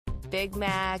Big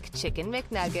Mac, Chicken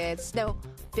McNuggets, no,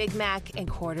 Big Mac and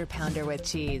Quarter Pounder with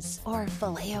cheese, or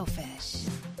Filet-O-Fish.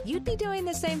 You'd be doing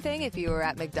the same thing if you were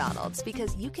at McDonald's,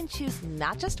 because you can choose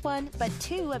not just one, but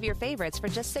two of your favorites for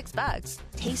just $6.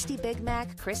 Tasty Big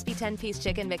Mac, crispy 10-piece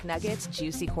Chicken McNuggets,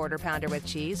 juicy Quarter Pounder with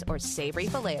cheese, or savory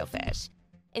Filet-O-Fish.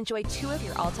 Enjoy two of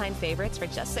your all-time favorites for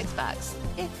just $6,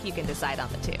 if you can decide on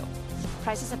the two.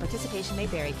 Prices and participation may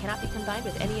vary. Cannot be combined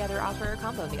with any other offer or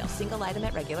combo meal. Single item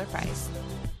at regular price.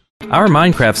 Our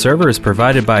Minecraft server is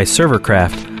provided by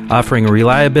Servercraft, offering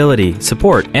reliability,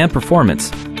 support, and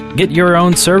performance. Get your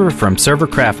own server from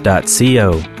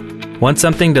servercraft.co. Want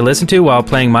something to listen to while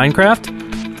playing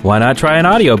Minecraft? Why not try an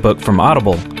audiobook from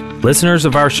Audible? Listeners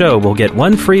of our show will get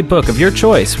one free book of your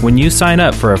choice when you sign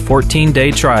up for a 14-day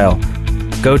trial.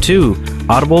 Go to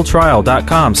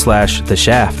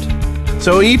audibletrial.com/theshaft.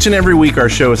 So each and every week our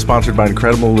show is sponsored by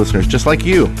incredible listeners just like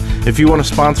you. If you want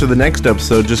to sponsor the next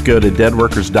episode, just go to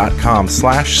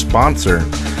deadworkers.com/sponsor.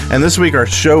 And this week our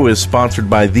show is sponsored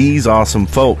by these awesome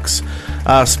folks.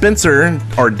 Spencer,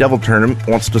 our Devil Tournament,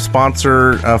 wants to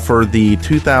sponsor for the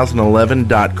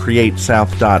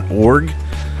 2011.createsouth.org.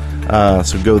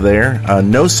 So go there.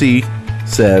 Nosy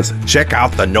says, check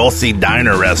out the Nosy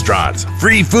Diner restaurants.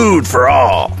 Free food for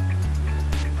all.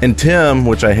 And Tim,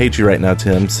 which I hate you right now,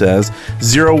 Tim, says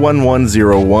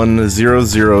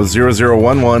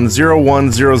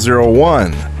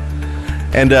 01101000011011001.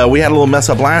 And we had a little mess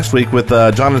up last week with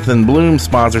Jonathan Bloom's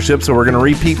sponsorship, so we're going to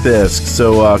repeat this.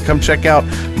 So come check out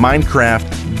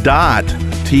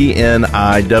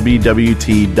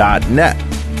minecraft.tniwwt.net.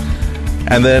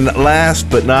 And then last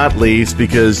but not least,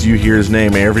 because you hear his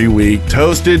name every week,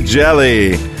 Toasted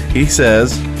Jelly. He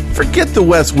says, forget the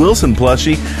Wes Wilson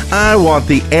plushie. I want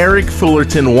the Eric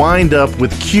Fullerton wind-up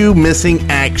with Q missing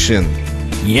action.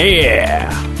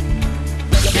 Yeah!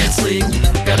 Can't sleep,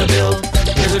 gotta build.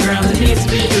 There's a ground that needs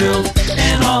to be drilled,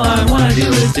 and all I want to do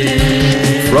is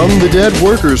dig. From the Dead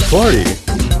Workers Party,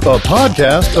 a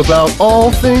podcast about all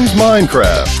things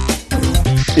Minecraft.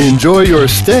 Enjoy your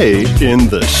stay in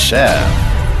The Shaft.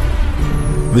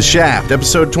 The Shaft,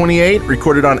 episode 28,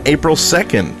 recorded on April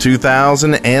 2nd,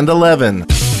 2011.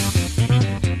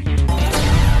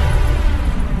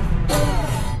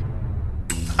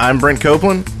 I'm Brent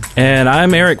Copeland. And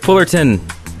I'm Eric Fullerton.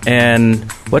 And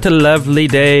what a lovely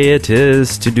day it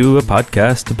is to do a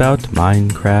podcast about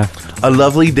Minecraft. A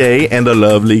lovely day and a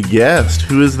lovely guest.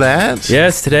 Who is that?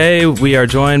 Yes, today we are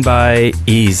joined by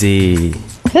Easy.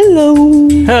 Hello.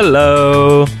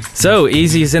 Hello. So,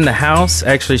 Easy's in the house.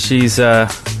 Actually, she's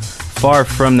far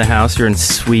from the house. You're in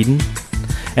Sweden.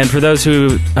 And for those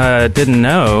who didn't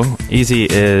know, Easy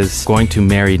is going to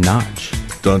marry Notch.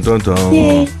 Dun, dun, dun.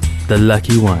 Yay. The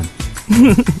lucky one.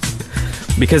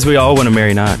 Because we all want to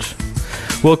marry Notch.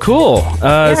 Well, cool.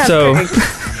 So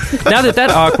now that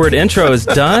awkward intro is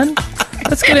done,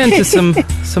 let's get into some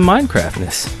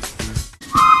Minecraftness.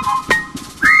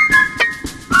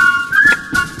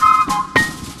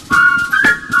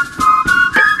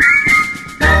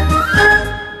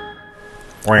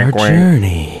 Our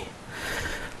journey.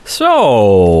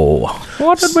 So,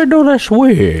 what did we do this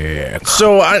week?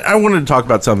 So, I wanted to talk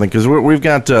about something, because we've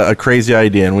got a crazy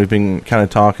idea, and we've been kind of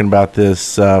talking about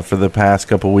this for the past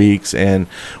couple weeks, and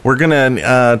we're going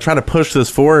to try to push this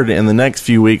forward in the next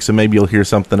few weeks, and maybe you'll hear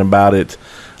something about it.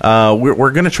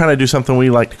 We're going to try to do something we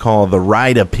like to call the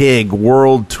Ride a Pig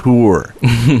World Tour.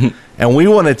 And we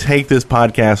want to take this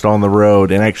podcast on the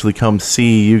road and actually come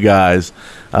see you guys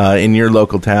in your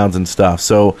local towns and stuff.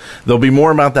 So there'll be more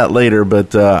about that later,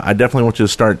 but I definitely want you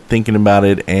to start thinking about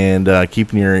it and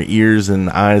keeping your ears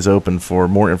and eyes open for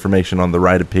more information on the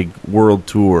Ride a Pig World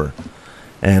Tour.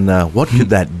 And what could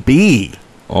that be?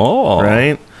 Oh.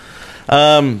 Right?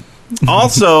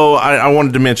 Also, I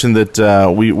wanted to mention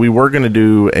that we were going to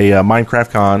do a Minecraft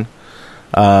Con.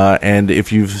 And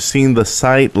if you've seen the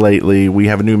site lately, we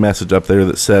have a new message up there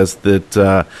that says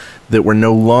that we're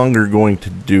no longer going to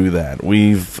do that.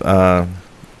 We've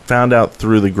found out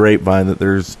through the grapevine that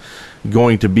there's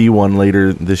going to be one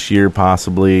later this year,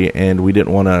 possibly, and we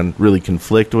didn't want to really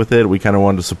conflict with it. We kind of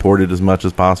wanted to support it as much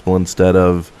as possible instead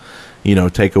of,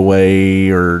 take away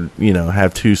or,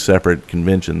 have two separate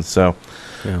conventions. So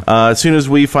yeah. As soon as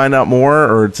we find out more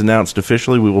or it's announced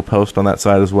officially, we will post on that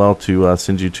site as well to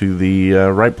send you to the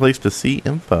right place to see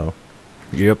info.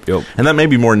 Yep. And that may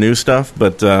be more new stuff,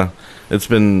 but it's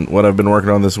been what I've been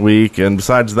working on this week. And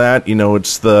besides that,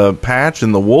 it's the patch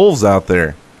and the wolves out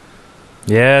there.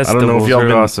 Yes, I don't know if y'all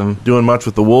been awesome. Doing much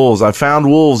with the wolves. I found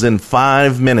wolves in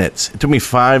 5 minutes. It took me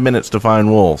 5 minutes to find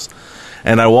wolves.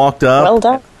 And I walked up. Well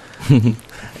done.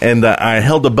 And I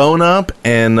held the bone up,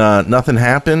 and nothing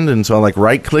happened. And so I like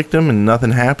right-clicked him, and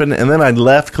nothing happened. And then I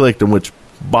left-clicked him, which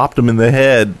bopped him in the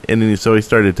head. And then so he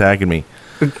started attacking me.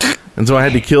 And so I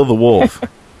had to kill the wolf.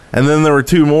 And then there were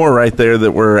 2 more right there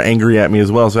that were angry at me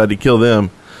as well. So I had to kill them.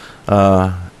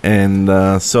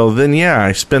 So then, yeah,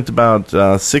 I spent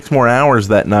about 6 more hours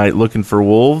that night looking for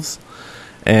wolves.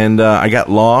 And I got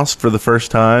lost for the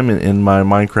first time in my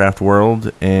Minecraft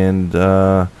world. And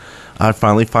I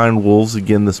finally find wolves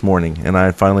again this morning. And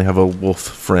I finally have a wolf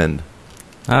friend.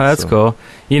 Oh, that's cool.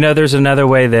 You know, there's another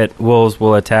way that wolves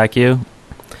will attack you.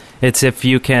 It's if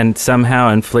you can somehow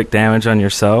inflict damage on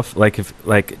yourself. Like,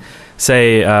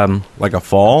 say... like a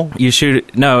fall? You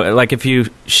shoot... No, like if you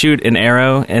shoot an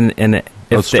arrow and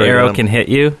if the arrow can hit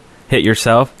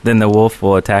yourself, then the wolf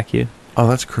will attack you. Oh,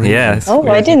 that's crazy. Yeah. Oh,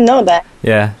 I didn't know that.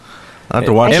 Yeah. I have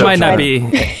to watch it might not be,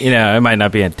 it might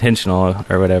not be intentional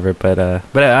or whatever, but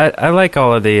I like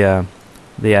all of the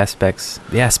aspect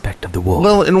of the wolf.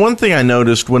 Well, and one thing I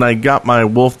noticed when I got my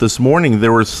wolf this morning,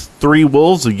 there was 3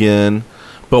 wolves again,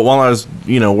 but while I was,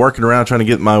 working around trying to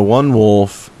get my one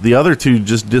wolf, the other 2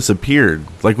 just disappeared.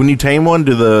 Like when you tame one,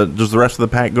 does the rest of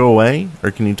the pack go away,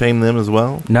 or can you tame them as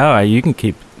well? No, you can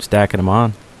keep stacking them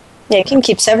on. Yeah, you can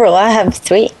keep several. I have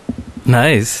 3.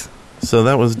 Nice. So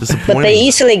that was disappointing. But they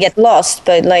easily get lost.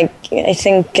 But I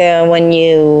think when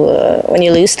you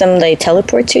lose them, they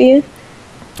teleport to you.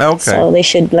 Okay. So they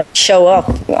should show up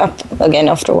again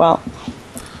after a while.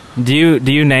 Do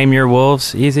you name your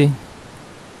wolves, Easy?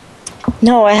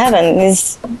 No, I haven't.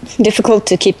 It's difficult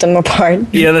to keep them apart.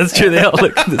 Yeah, that's true. They all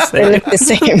look the same. They look the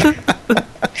same.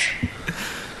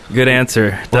 Good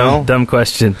answer. Dumb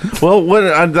question. Well,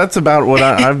 that's about what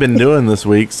I've been doing this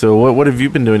week. So what have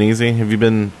you been doing, Easy? Have you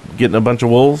been getting a bunch of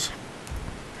wolves?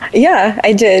 Yeah,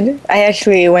 I did. I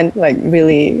actually went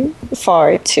really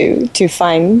far to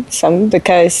find some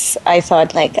because I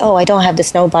thought I don't have the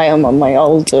snow biome on my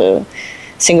old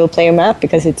single player map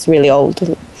because it's really old.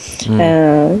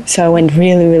 So I went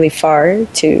really, really far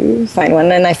to find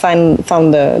one, and I found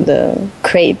the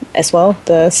crate as well,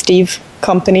 the Steve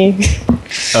Company.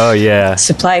 Oh yeah,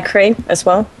 supply crate as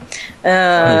well.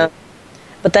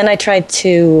 But then I tried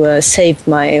to save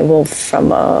my wolf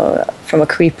from a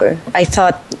creeper. I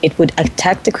thought it would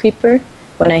attack the creeper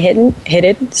when I hit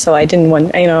it, so I didn't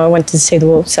want. I wanted to save the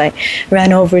wolf, so I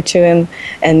ran over to him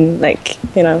and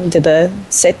did the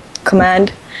sit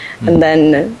command, and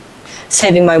then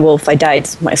saving my wolf, I died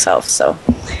myself, so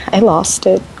I lost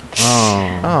it.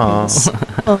 Oh.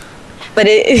 But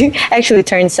it actually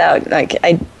turns out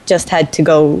I just had to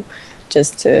go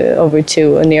over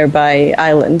to a nearby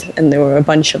island, and there were a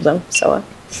bunch of them, so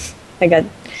I got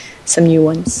some new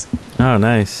ones. Oh,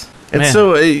 nice. And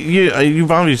so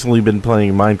you've obviously been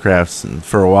playing Minecraft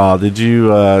for a while. Did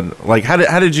you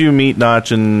how did you meet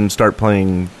Notch and start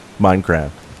playing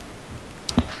Minecraft?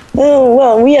 Oh,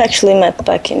 well, we actually met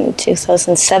back in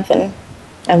 2007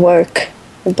 at work.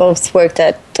 We both worked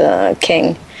at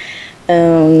King.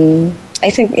 I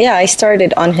think, I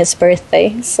started on his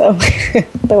birthday, so that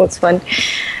was fun.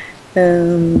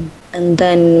 And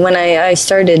then when I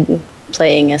started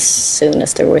playing as soon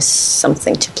as there was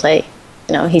something to play,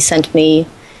 he sent me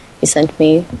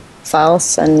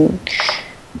files, and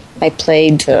I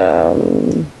played,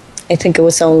 I think it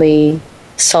was only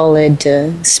solid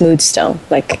smooth stone,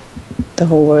 the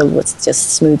whole world was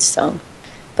just smooth stone.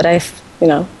 But I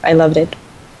loved it.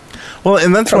 Well,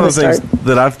 and that's one of the things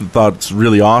that I've thought's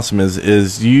really awesome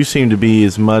is you seem to be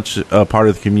as much a part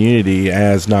of the community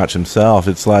as Notch himself.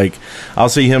 It's like I'll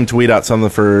see him tweet out something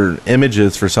for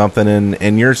images for something,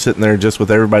 and you're sitting there just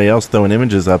with everybody else throwing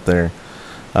images up there,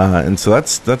 and so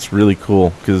that's really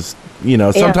cool because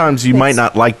sometimes you might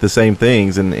not like the same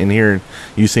things, and here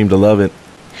you seem to love it.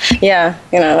 Yeah,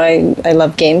 I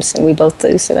love games, and we both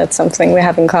do, so that's something we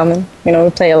have in common. We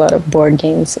play a lot of board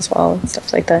games as well and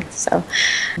stuff like that. So,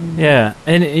 yeah,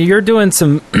 and you're doing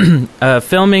some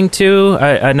filming too.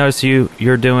 I noticed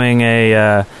you're doing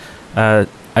a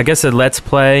Let's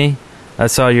Play. I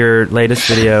saw your latest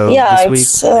video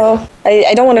this week.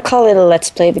 I don't want to call it a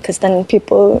Let's Play because then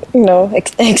people,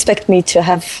 expect me to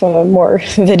have more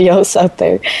videos out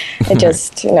there. I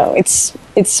just,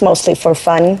 it's mostly for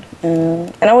fun.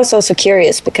 And I was also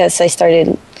curious because I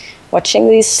started watching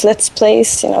these Let's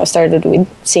Plays. I started with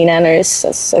CNanners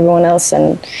as everyone else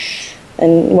and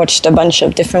watched a bunch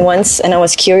of different ones. And I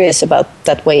was curious about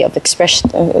that way of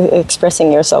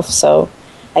expressing yourself. So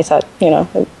I thought,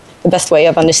 the best way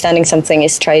of understanding something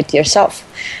is try it yourself.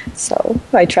 So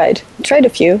I tried a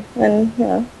few, and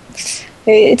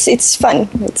it's fun.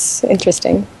 It's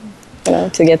interesting,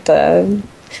 to get the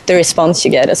response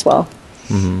you get as well.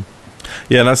 Mm-hmm.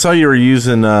 Yeah, and I saw you were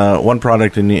using one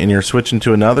product and you're switching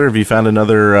to another. Have you found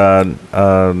another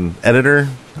editor?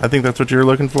 I think that's what you were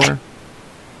looking for.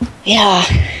 Yeah,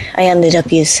 I ended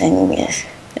up using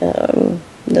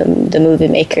the Movie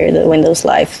Maker, the Windows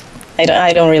Live.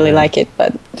 I don't really like it,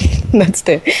 but that's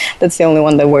the only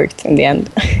one that worked in the end.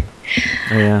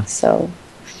 Yeah. So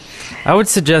I would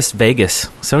suggest Vegas.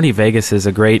 Sony Vegas is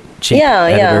a great cheap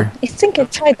editor. Yeah. I think I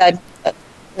tried that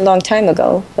a long time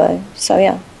ago, but so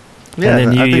yeah. Yeah,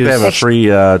 And then I you think they have a use- free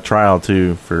trial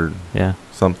too for Yeah.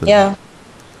 something. Yeah.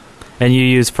 And you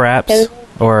use Fraps? Yeah.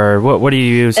 Or what do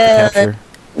you use to capture?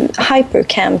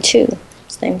 HyperCam 2.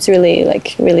 Its name's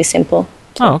really simple.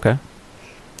 Oh, okay. Is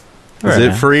Very it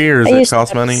nice. free or I does it used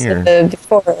cost Preps, money? Or?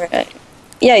 before.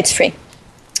 Yeah, it's free.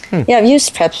 Yeah, I've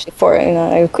used Preps before.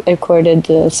 I recorded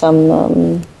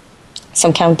some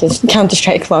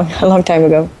Counter-Strike a long time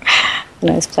ago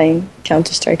when I was playing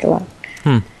Counter-Strike a lot.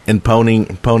 And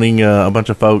poning a bunch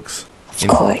of folks. Of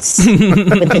course.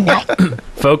 With the knife.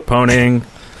 Folk poning.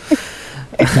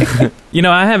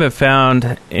 I haven't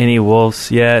found any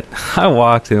wolves yet. I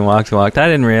walked and walked and walked. I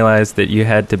didn't realize that you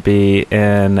had to be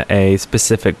in a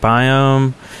specific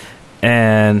biome,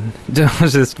 and I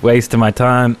was just wasting my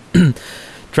time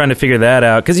trying to figure that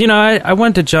out. Because, I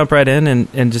wanted to jump right in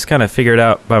and just kind of figure it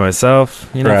out by myself,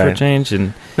 for a Right. change.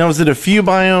 And Now, was it a few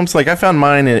biomes? Like, I found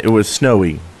mine, and it was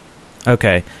snowy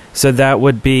okay, so that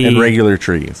would be and regular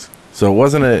trees. So it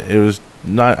was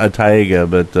not a taiga,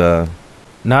 but,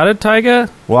 not a taiga?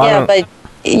 well, I Yeah, don't- but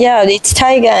it's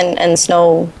taiga and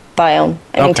snow biome.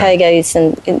 I mean, Okay. taiga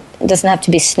it doesn't have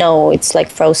to be snow. It's like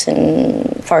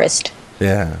frozen forest.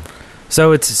 yeah.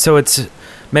 So it's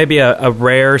maybe a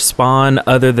rare spawn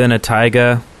other than a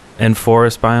taiga and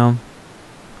forest biome.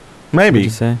 Maybe. Would you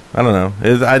say? I don't know.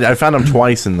 I found them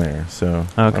twice in there, so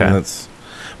Okay. that's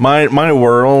my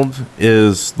world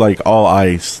is like all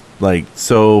ice, like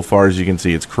so far as you can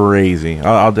see. It's crazy.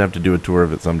 I'll have to do a tour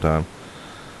of it sometime.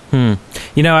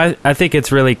 I think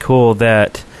it's really cool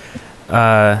that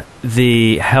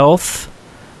the health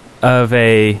of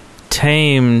a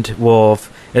tamed wolf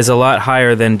is a lot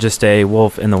higher than just a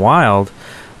wolf in the wild,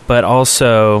 but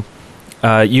also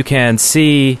you can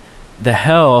see the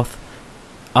health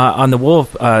on the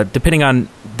wolf depending on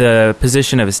the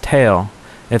position of his tail.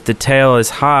 If the tail is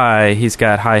high, he's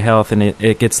got high health, and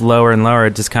it gets lower and lower.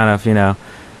 It just kind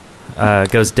of,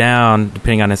 goes down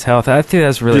depending on his health. I think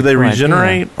that's really Do they cool idea.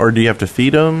 regenerate, or do you have to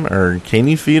feed them, or can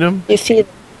you feed them? You feed,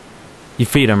 You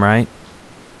feed them, right?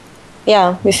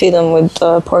 we feed them with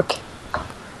pork.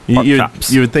 Pork You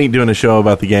chops. would think doing a show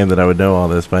about the game that I would know all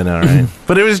this by now, right?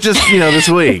 But it was just this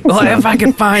week. Well, if I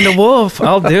can find a wolf,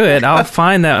 I'll do it. I'll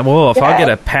find that wolf. I'll get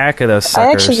a pack of those suckers.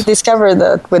 I actually discovered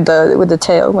that with the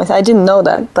tail. I didn't know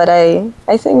that, but I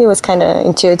think it was kind of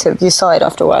intuitive. You saw it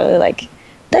after a while. Like,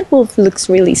 that wolf looks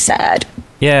really sad.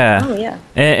 Yeah. Oh, yeah.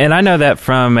 And I know that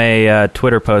from a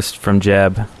Twitter post from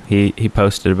Jeb. He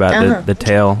posted about the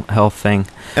tail health thing.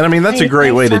 And I mean, that's a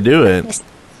great way to do it.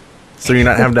 So you're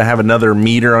not having to have another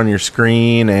meter on your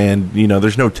screen, and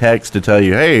there's no text to tell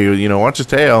you, hey, watch his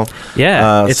tail.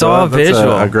 Yeah, it's so all that's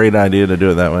visual. A great idea to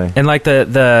do it that way. And like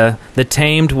the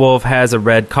tamed wolf has a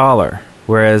red collar,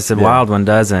 whereas the wild one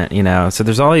doesn't. So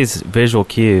there's all these visual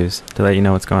cues to let you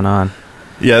know what's going on.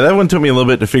 Yeah, that one took me a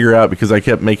little bit to figure out because I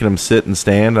kept making him sit and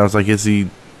stand. I was like, is he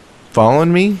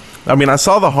following me? I mean, I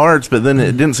saw the hearts, but then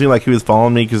it didn't seem like he was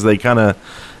following me because they kind of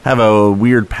have a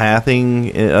weird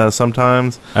pathing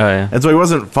sometimes. Oh yeah, And so he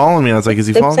wasn't following me. I was like, is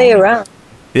he They following play me? around.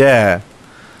 Yeah.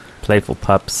 playful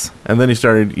pups. And then he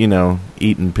started,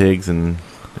 eating pigs and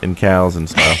cows and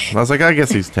stuff. And I was like, I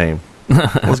guess he's tame.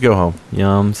 Let's go home.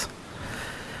 Yums.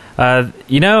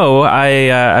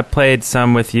 I played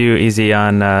some with you, Easy,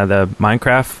 on the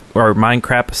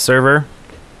Minecraft server,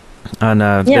 on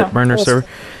Bitburner cool. server,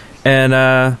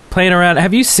 and playing around.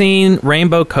 Have you seen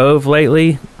Rainbow Cove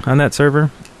lately on that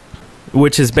server?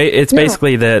 Which is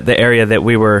basically the area that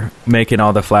we were making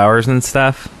all the flowers and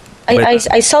stuff.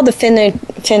 I saw the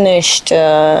finished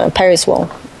Paris wall.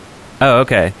 Oh,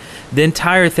 okay. The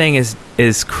entire thing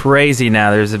is crazy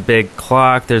now. There's a big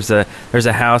clock. There's a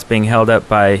house being held up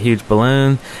by a huge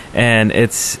balloon, and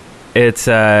it's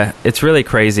really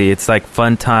crazy. It's like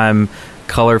fun time,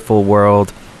 colorful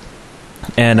world.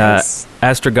 And Nice.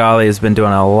 Astrogali has been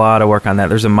doing a lot of work on that.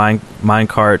 There's a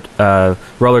minecart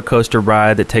roller coaster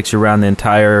ride that takes you around the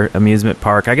entire amusement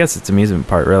park. I guess it's amusement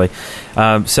park, really.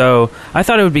 So I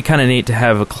thought it would be kind of neat to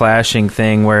have a clashing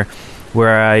thing where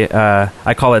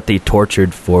I call it the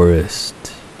tortured forest.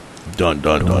 Dun,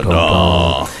 dun, dun,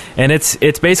 dun. And it's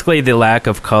basically the lack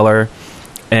of color,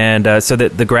 and so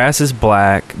that the grass is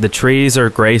black, the trees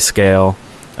are grayscale,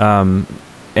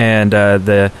 and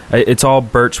it's all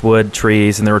birchwood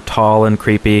trees, and they're tall and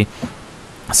creepy.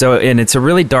 So, and it's a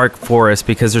really dark forest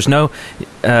because there's no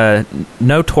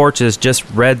torches, just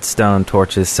redstone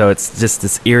torches. So it's just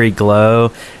this eerie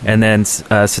glow. And then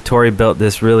Satori built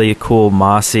this really cool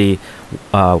mossy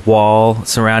wall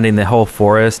surrounding the whole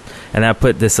forest, and that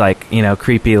put this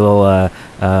creepy little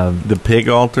the pig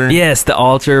altar. Yes, the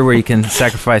altar where you can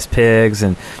sacrifice pigs,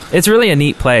 and it's really a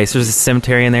neat place. There's a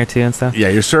cemetery in there too and stuff. Yeah,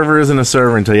 your server isn't a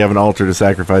server until you have an altar to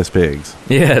sacrifice pigs.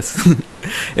 Yes.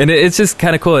 And it's just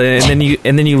kind of cool. And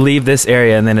then you leave this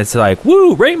area, and then it's like,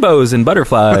 woo, rainbows and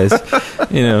butterflies.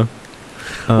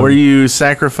 Where you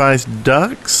sacrifice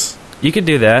ducks? You could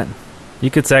do that.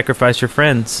 You could sacrifice your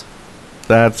friends.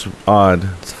 That's odd.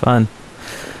 It's fun.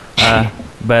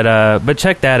 But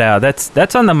check that out.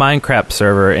 That's on the Minecraft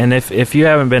server. And if you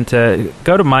haven't been to,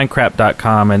 go to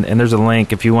Minecraft.com, and there's a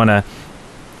link if you want to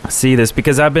see this,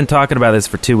 because I've been talking about this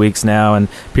for 2 weeks now, and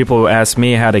people ask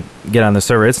me how to get on the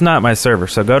server. It's not my server,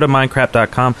 so go to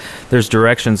Minecraft.com. There's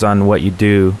directions on what you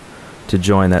do to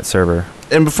join that server.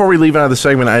 And before we leave out of the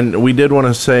segment, we did want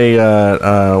to say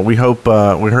we hope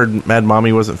we heard Mad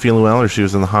Mommy wasn't feeling well, or she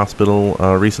was in the hospital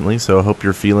recently. So I hope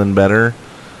you're feeling better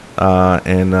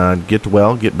and get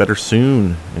well, get better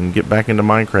soon, and get back into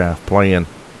Minecraft playing.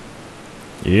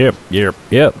 Yep.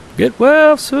 Get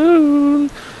well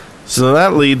soon. So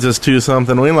that leads us to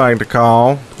something we like to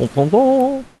call From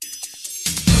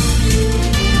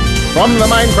the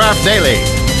Minecraft Daily,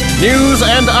 news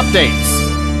and updates.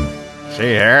 See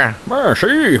here.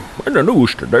 See, in the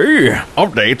news today.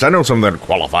 Updates. I know some that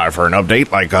qualify for an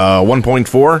update, like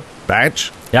 1.4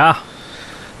 patch. Yeah.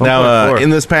 Now, in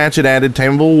this patch, it added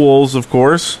tameable wolves, of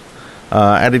course.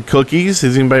 Added cookies.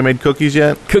 Has anybody made cookies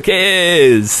yet?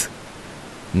 Cookies.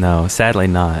 No, sadly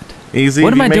not. Easy.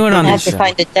 What am I doing on this show?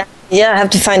 I have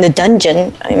to find a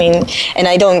dungeon. I mean, and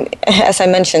I don't, as I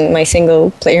mentioned, my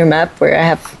single player map where I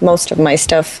have most of my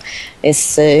stuff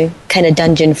is kind of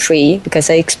dungeon free because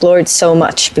I explored so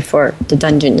much before the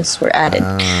dungeons were added.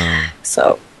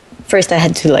 So first I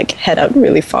had to head out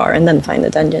really far and then find a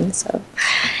dungeon. So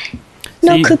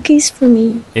no cookies for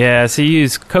me. Yeah, so you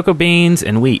use cocoa beans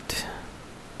and wheat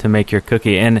to make your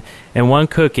cookie, and one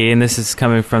cookie, and this is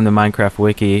coming from the Minecraft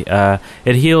wiki,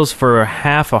 it heals for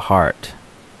half a heart.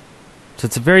 So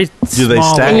it's a very small. They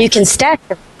stack? And you can stack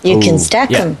them. You can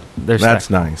stack them. That's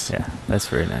nice. Yeah, that's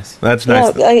very nice. That's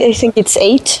nice. Yeah, I think it's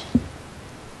 8.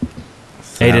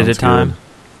 8 at a Sounds time. good.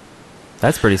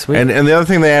 That's pretty sweet. And the other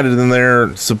thing they added in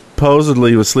there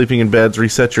supposedly was sleeping in beds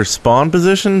reset your spawn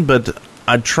position, but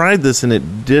I tried this and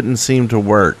it didn't seem to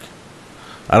work.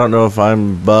 I don't know if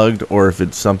I'm bugged or if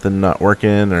it's something not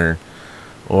working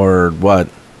or what.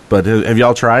 But have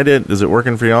y'all tried it? Is it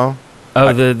working for y'all?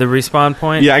 Oh, the respawn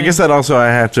point? Yeah, I guess that also I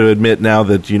have to admit now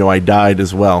that, I died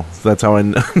as well. So that's how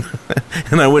and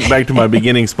I went back to my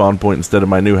beginning spawn point instead of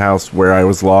my new house where I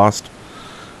was lost.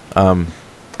 I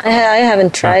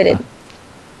haven't tried it.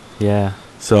 Yeah.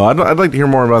 So I'd like to hear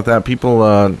more about that. People,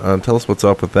 tell us what's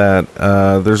up with that.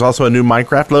 There's also a new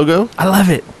Minecraft logo. I love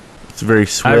it. It's very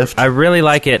swift. I really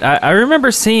like it. I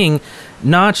remember seeing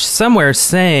Notch somewhere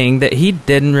saying that he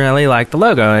didn't really like the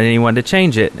logo and he wanted to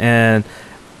change it. And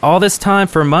all this time,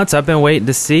 for months, I've been waiting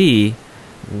to see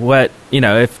what,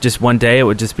 if just one day it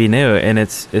would just be new. And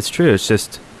it's true. It's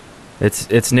just,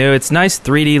 it's new. It's nice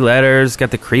 3D letters.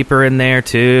 Got the creeper in there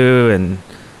too. And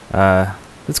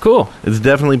it's cool. It's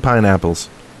definitely pineapples.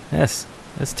 Yes,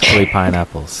 it's totally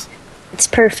pineapples. It's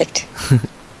perfect.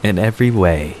 In every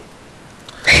way.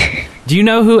 Do you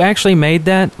know who actually made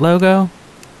that logo?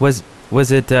 Was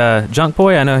it Junk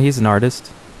Boy? I know he's an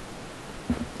artist.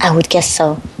 I would guess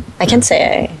so. I can't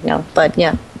say I know, but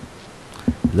yeah.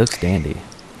 Looks dandy.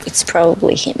 It's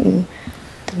probably him.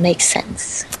 That makes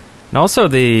sense. And also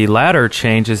the ladder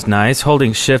change is nice.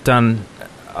 Holding shift on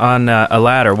a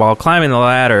ladder. While climbing the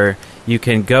ladder, you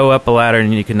can go up a ladder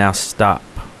and you can now stop.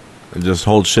 And just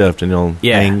hold shift and you'll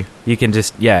hang. You can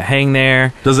just, hang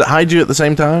there. Does it hide you at the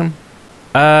same time?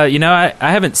 I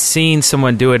haven't seen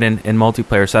someone do it in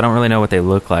multiplayer, so I don't really know what they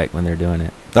look like when they're doing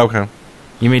it. Okay.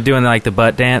 You mean doing the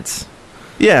butt dance?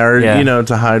 Yeah, or,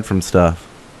 to hide from stuff.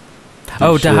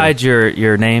 To hide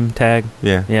your name tag?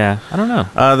 Yeah. Yeah, I don't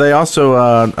know. They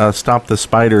also stop the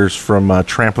spiders from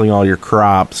trampling all your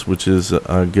crops, which is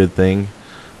a good thing.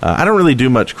 I don't really do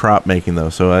much crop making, though,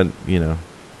 so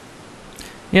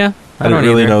Yeah, I don't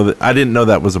really know that. I didn't know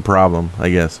that was a problem, I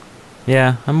guess.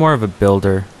 Yeah, I'm more of a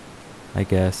builder, I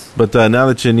guess. But now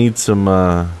that you need some,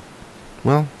 now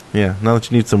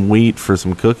that you need some wheat for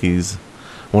some cookies,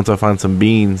 once I find some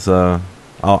beans,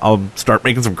 I'll start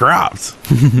making some crops.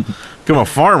 Become a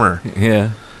farmer.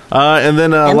 Yeah. And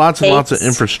then And lots and lots of cakes.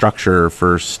 infrastructure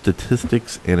for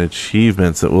statistics and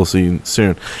achievements that we'll see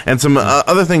soon. And some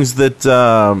other things that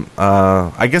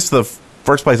I guess the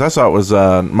first place I saw it was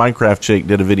Minecraft Chick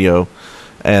did a video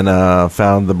and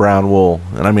found the brown wool.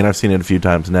 And I mean, I've seen it a few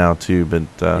times now too, but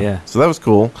Yeah. so that was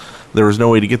cool. There was no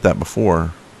way to get that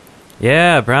before.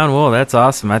 Yeah, brown wool. That's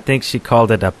awesome. I think she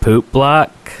called it a poop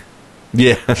block.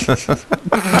 Yeah.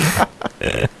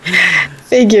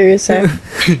 Figures. Huh?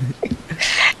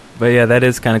 But yeah, that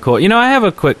is kind of cool. You know, I have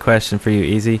a quick question for you,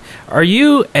 Easy. Are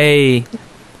you a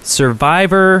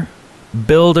survivor,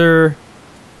 builder,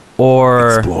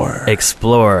 or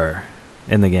explorer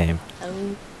in the game?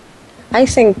 I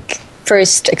think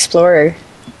first explorer,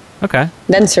 Okay.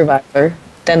 then survivor,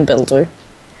 then builder.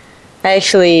 I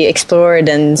actually explored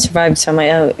and survived some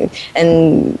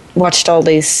and watched all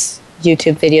these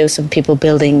YouTube videos of people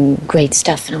building great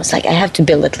stuff, and I was like, I have to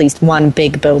build at least one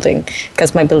big building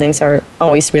because my buildings are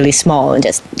always really small and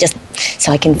just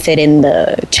so I can fit in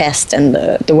the chest and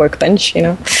the workbench, you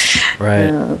know. Right.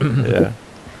 Yeah.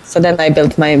 So then I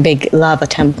built my big lava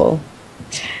temple.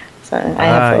 So I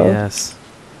have yes.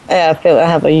 I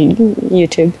have a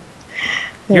YouTube.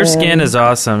 Your skin is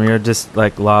awesome. You're just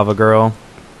like Lava Girl.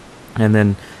 And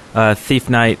then Thief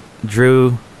Knight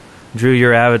drew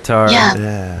your avatar. Yeah.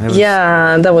 Yeah. It was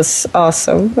Yeah, that was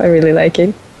awesome. I really like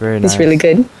it. very nice. It's really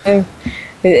good. And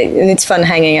it's fun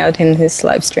hanging out in his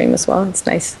live stream as well. It's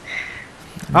nice.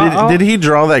 Did he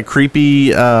draw that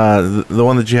creepy, the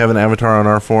one that you have an avatar on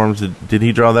our forums? Did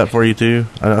he draw that for you too?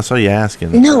 I saw you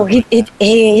asking. No, he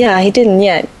didn't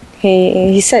yet.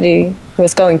 He said he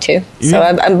was going to. So,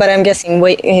 Yeah. but I'm guessing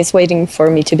he's waiting for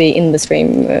me to be in the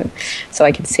stream so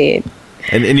I can see it.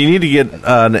 And you need to get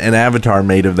an avatar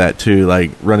made of that too, like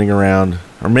running around,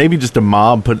 or maybe just a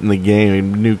mob put in the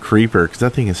game, a new creeper, because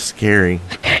that thing is scary.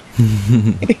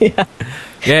 Yeah,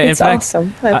 in It's fact,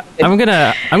 awesome. I'm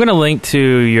gonna link to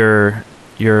your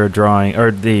drawing or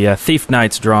the Thief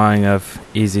Knight's drawing of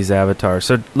Easy's avatar.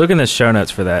 So look in the show notes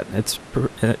for that.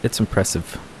 It's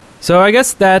impressive. So I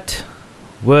guess that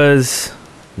was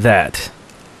that.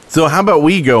 So how about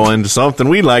we go into something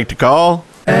we like to call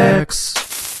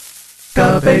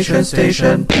Excavation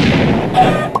Station.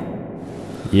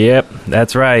 Yep,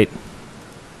 that's right.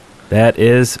 That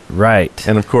is right.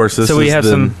 And of course, this So we is have the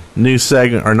some- new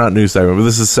segment, or not new segment, but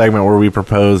this is a segment where we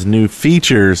propose new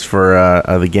features for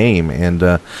the game. And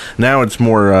now it's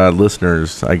more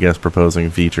listeners, I guess, proposing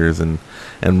features, and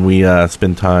we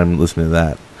spend time listening to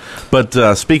that.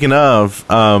 But speaking of,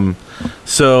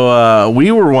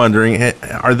 we were wondering,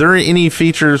 are there any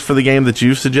features for the game that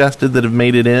you've suggested that have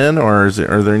made it in, or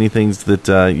are there any things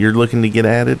that you're looking to get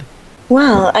added?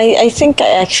 Well, I think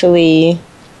I actually,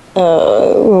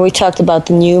 when we talked about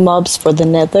the new mobs for the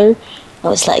Nether, I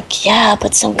was like, yeah,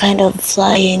 but some kind of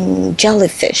flying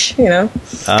jellyfish, you know?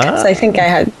 So I think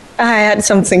I had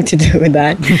something to do with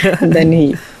that. And then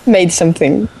he made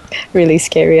something really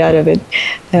scary out of it.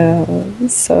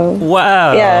 So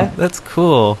Wow. Yeah. That's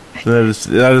cool.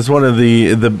 That is one of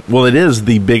the well, it is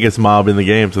the biggest mob in the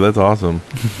game, so that's awesome.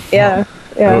 yeah.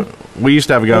 We used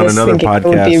to have a guy I on was another thinking it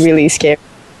would be podcast, really scary.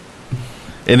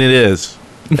 and it is.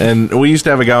 And we used to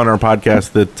have a guy on our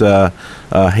podcast that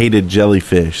hated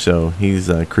jellyfish, so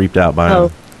he's creeped out by Oh.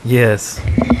 him. Yes.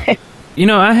 You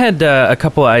know, I had a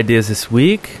couple of ideas this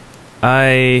week.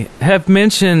 I have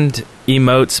mentioned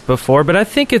emotes before, but I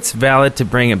think it's valid to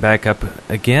bring it back up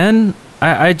again.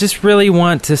 I just really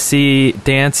want to see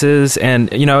dances and,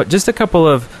 you know, just a couple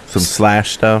of... Some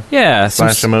slash stuff. Yeah,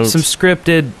 Slash emotes. some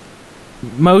scripted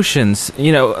motions,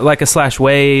 you know, like a slash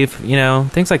wave, you know,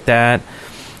 things like that.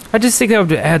 I just think that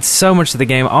would add so much to the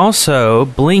game. Also,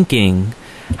 blinking.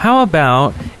 How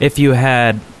about if you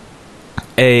had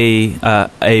two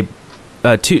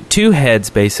heads,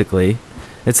 basically?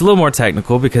 It's a little more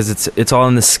technical because it's all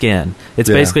in the skin. It's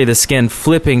Yeah. basically the skin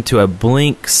flipping to a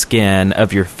blink skin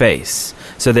of your face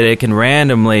so that it can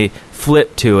randomly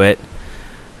flip to it.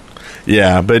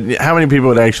 Yeah, but how many people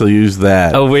would actually use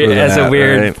that? As a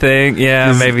weird right? thing. Yeah,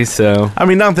 'Cause- maybe so. I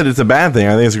mean, not that it's a bad thing.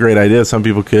 I think it's a great idea. Some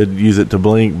people could use it to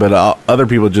blink, but other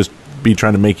people just be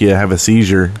trying to make you have a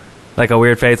seizure. Like a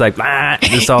weird face, like, ah,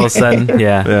 just all of a sudden.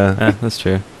 Yeah. Yeah. That's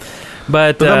true.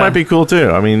 But But that might be cool too.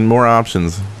 I mean, more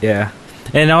options. Yeah.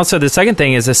 And also, the second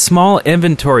thing is a small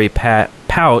inventory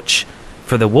pouch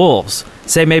for the wolves.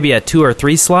 Say maybe a 2 or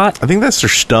 3 slot. I think that's their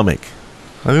stomach.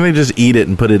 I think they just eat it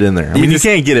and put it in there. I mean, you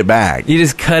can't get it back. You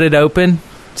just cut it open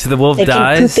so the wolf They can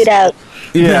dies. poop it out.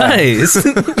 Yeah. Nice.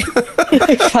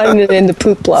 Find it in the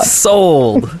poop block.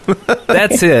 Sold.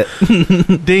 That's it.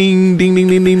 Ding, ding, ding,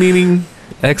 ding, ding, ding, ding.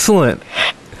 Excellent.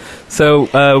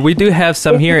 So we do have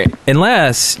some here.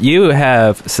 Unless you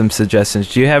have some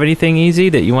suggestions. Do you have anything easy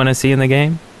that you want to see in the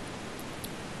game?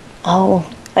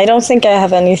 Oh, I don't think I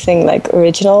have anything like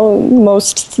original.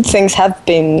 Most things have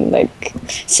been like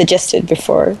suggested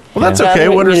before. Well, that's But okay.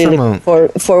 I'm What are really some?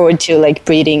 looking forward to like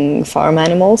breeding farm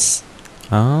animals.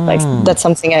 Oh. Like that's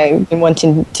something I've been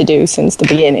wanting to do since the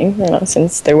beginning.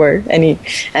 Since there were any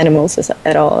animals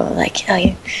at all.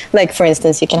 Like for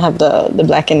instance, you can have the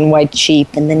black and white sheep,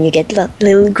 and then you get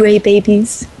little gray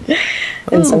babies,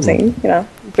 and something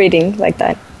breeding like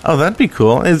that. Oh, that'd be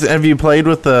cool. Have you played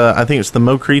with the? I think it's the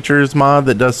Mo Creatures mod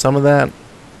that does some of that.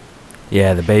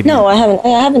 Yeah, the baby. No, I haven't. I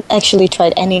haven't actually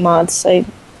tried any mods. I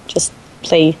just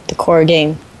play the core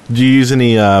game. Do you use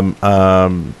any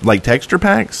like texture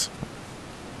packs?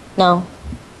 No.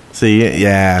 See,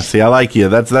 I like you.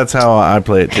 That's how I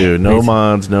play it too. No Me too.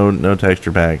 mods, no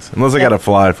texture packs, unless I got to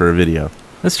fly for a video.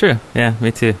 That's true. Yeah,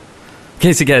 me too. In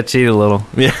case you gotta cheat a little.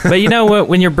 Yeah. But you know what?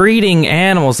 When you're breeding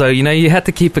animals, though, you have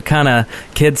to keep it kind of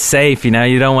kid safe. You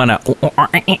don't want to.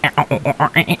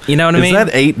 You know what I mean? Is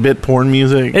that 8-bit porn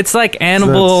music? It's like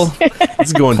Animal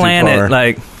It's going Planet. too far.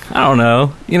 Like, I don't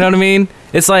know. You know what I mean?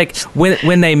 It's like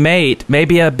when they mate,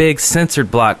 maybe a big censored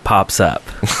block pops up,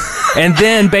 and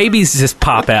then babies just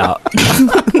pop out.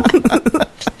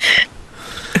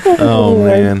 Oh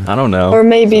man. I don't know. Or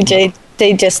maybe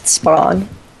they just spawn.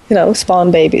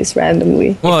 Spawn babies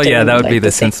randomly. Well, if they're yeah, in, that would like, be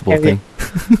the same sensible area.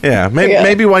 thing. Yeah, maybe Yeah.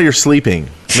 maybe while you're sleeping,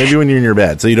 maybe when you're in your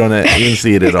bed, so you don't even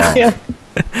see it at all. Yeah.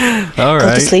 All Go to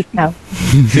right. sleep now.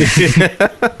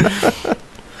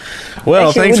 Well,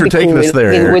 Actually, thanks it for would be taking cool us there.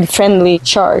 with, Eric. with friendly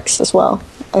sharks as well,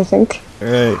 I think.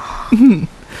 Right.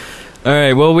 All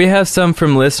right. Well, we have some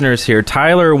from listeners here.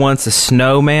 Tyler wants a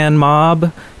snowman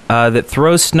mob that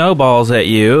throws snowballs at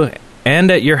you and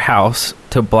at your house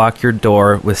to block your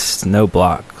door with snow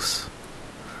blocks.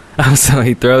 Oh, so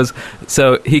he throws.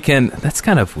 So he can. That's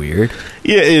kind of weird.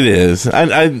 Yeah, it is.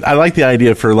 I like the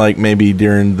idea for like maybe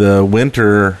during the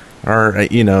winter or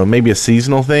maybe a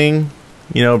seasonal thing.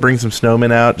 Bring some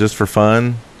snowmen out just for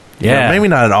fun. Yeah. Maybe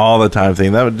not an all the time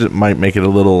thing. That might make it a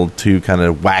little too kind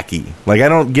of wacky. Like I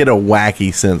don't get a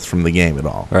wacky sense from the game at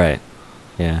all. Right.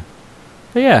 Yeah.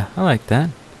 But yeah, I like that.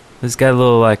 It's got a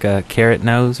little like a carrot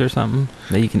nose or something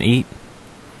that you can eat.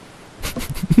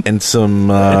 And some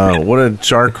what a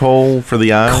charcoal for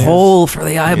the eyes. Coal for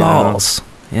the eyeballs.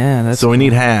 Yeah, that's So we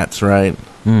need hats, right?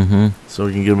 Mm-hmm. So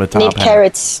we can give them a top Need hat.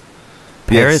 carrots.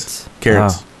 Parrots? Yes,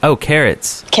 carrots. Oh,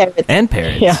 carrots. Carrots. And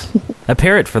parrots. Yeah. A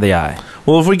parrot for the eye.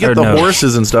 Well, if we get Or the no.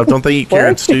 horses and stuff, don't they eat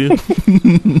carrots too?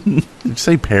 Did you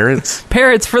say parrots?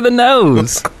 Parrots for the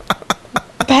nose.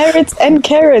 Parrots and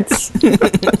carrots.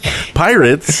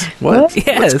 Pirates? What?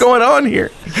 Yes. What's going on here?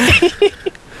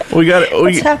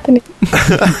 What's happening?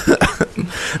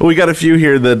 We got a few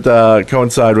here that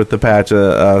coincide with the patch,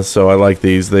 so I like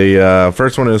these. The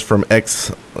first one is from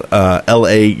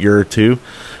XLA2.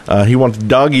 He wants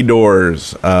doggy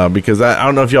doors because I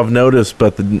don't know if y'all have noticed,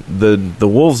 but the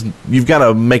wolves, you've got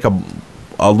to make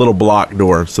a little block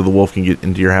door so the wolf can get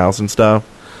into your house and stuff.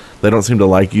 They don't seem to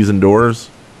like using doors.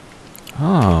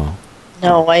 Oh.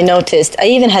 No, I noticed. I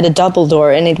even had a double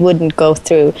door and it wouldn't go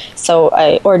through. So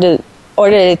I ordered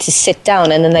it to sit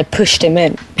down and then I pushed him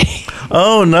in.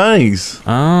 Oh, nice.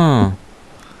 Oh.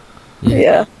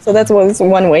 Yeah. So that was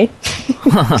one way.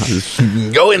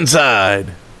 Go inside.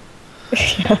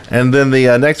 And then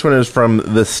the next one is from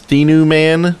the Stenu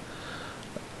Man.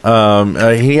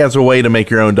 He has a way to make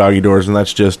your own doggy doors, and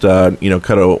that's just cut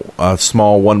a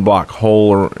small 1-block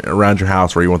hole around your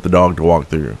house where you want the dog to walk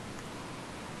through.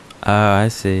 Oh, I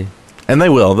see. And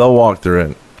they'll walk through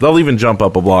it. They'll even jump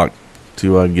up a block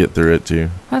to get through it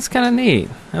too. That's kind of neat.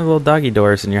 Have little doggy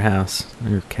doors in your house, in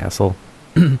your castle.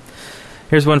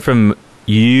 Here's one from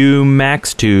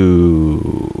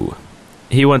UMax2.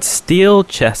 He wants steel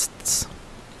chests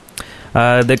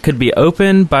that could be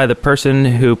opened by the person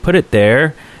who put it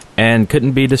there and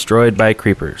couldn't be destroyed by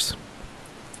creepers.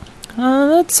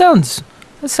 That sounds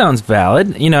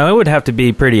valid. It would have to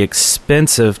be pretty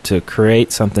expensive to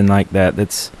create something like that.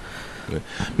 That's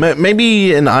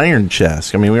Maybe an iron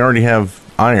chest. I mean, we already have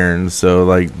iron, so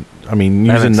using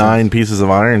makes 9 sense. pieces of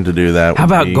iron to do that. How would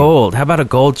about be- gold? How about a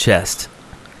gold chest?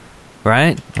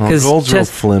 Right? Well, gold's real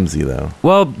flimsy though.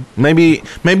 Well, Maybe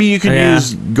you could Yeah.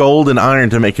 use gold and iron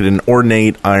to make it an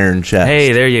ornate iron chest.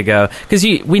 hey, there you go. Because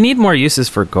we need more uses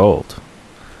for gold.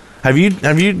 Have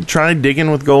you tried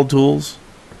digging with gold tools?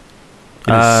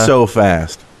 It's so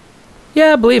fast.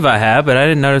 Yeah, I believe I have, but I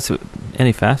didn't notice it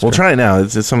any faster. Well, try it now.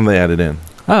 It's something they added in,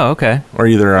 Oh, okay. or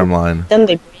either I'm lying. Then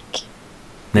they break.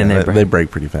 Then Yeah, they they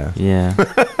break pretty fast. Yeah.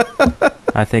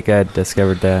 I think I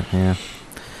discovered that, yeah.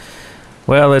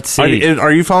 Well, let's see.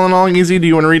 Are you following along easy? Do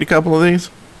you want to read a couple of these?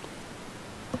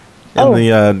 In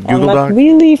the Google I'm Doc? not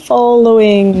really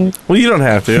following. Well, you don't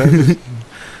have to.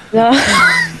 No.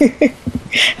 I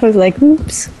was like,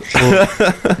 oops.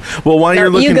 Well, while you're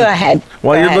looking, you go ahead.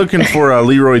 While Go you're ahead. looking for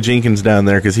Leroy Jenkins down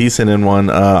there, because he sent in one,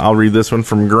 I'll read this one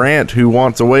from Grant, who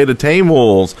wants a way to tame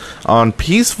wolves on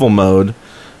peaceful mode,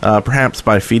 perhaps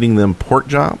by feeding them pork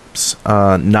chops.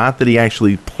 Not that he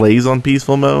actually plays on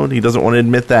peaceful mode. He doesn't want to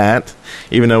admit that,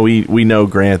 even though we know,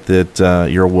 Grant, that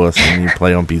you're a wuss and you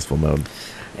play on peaceful mode.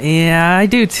 Yeah, I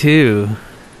do too.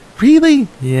 Really?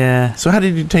 Yeah. So how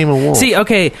did you tame a wolf? See,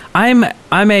 okay, I'm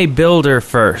a builder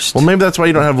first. Well, maybe that's why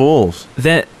you don't have wolves.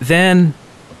 Then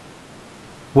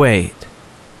wait.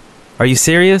 Are you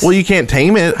serious? Well, you can't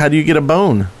tame it. How do you get a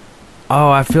bone?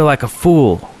 Oh, I feel like a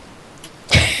fool.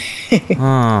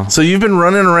 Oh. So you've been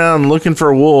running around looking for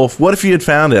a wolf. What if you had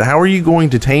found it? How are you going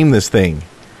to tame this thing?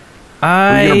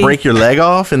 Are you going to break your leg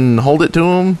off and hold it to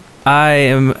him? I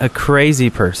am a crazy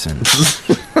person.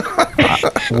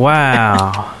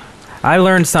 Wow. I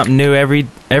learn something new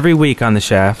every week on The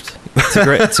Shaft.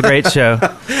 It's a great show.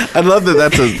 I love that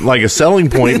that's a selling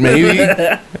point, maybe.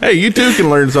 Hey, you too can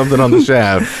learn something on The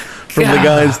Shaft from the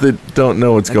guys that don't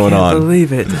know what's going I can't on.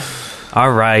 believe it.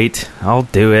 All right, I'll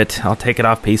do it. I'll take it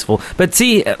off peaceful. But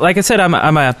see, like I said,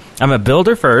 I'm a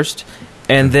builder first,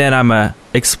 and then I'm a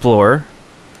explorer.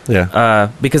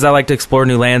 Yeah. Because I like to explore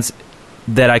new lands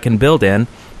that I can build in,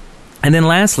 and then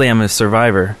lastly, I'm a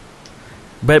survivor.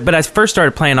 But I first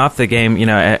started playing off the game,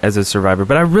 as a survivor.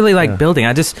 But I really like building.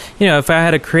 I just, if I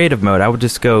had a creative mode, I would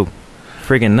just go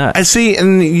friggin' nuts. I see,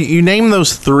 and you name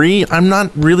those three. I'm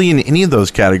not really in any of those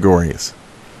categories.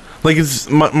 Like, it's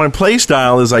my play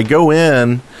style is I go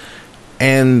in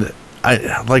and I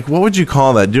what would you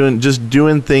call that?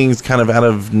 Doing things kind of out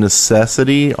of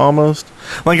necessity almost.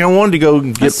 Like, I wanted to go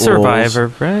get That's survivor,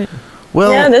 wolves. right?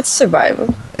 Well, Yeah, that's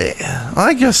survival.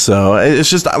 I guess so. It's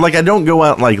just like I don't go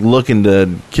out looking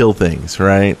to kill things,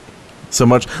 right? So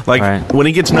much Right. when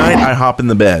it gets night, I hop in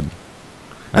the bed.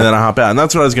 And then I hop out. And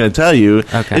that's what I was going to tell you.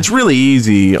 Okay. It's really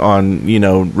easy on,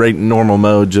 normal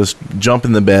mode. Just jump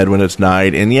in the bed when it's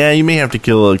night. And, yeah, you may have to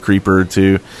kill a creeper or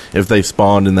two if they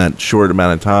spawned in that short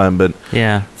amount of time. But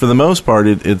Yeah. for the most part,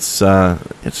 it's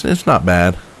not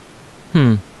bad.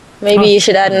 Maybe you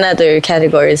should add another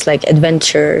categories like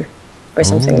adventure or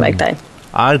something like that.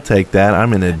 I'd take that.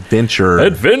 I'm an adventurer.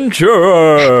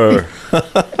 Adventure.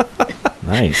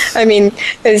 Nice. I mean,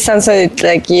 it sounds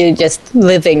like you're just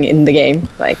living in the game.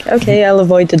 Like, okay, I'll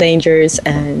avoid the dangers,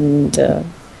 and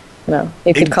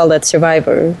you could call that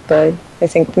survivor. But I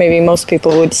think maybe most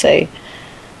people would say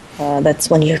that's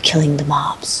when you're killing the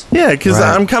mobs. Yeah, because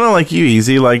Right. I'm kind of like you,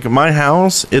 Easy. Like, my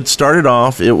house, it started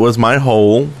off, it was my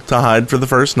hole to hide for the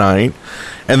first night.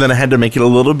 And then I had to make it a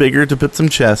little bigger to put some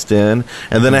chests in.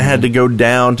 And then I had to go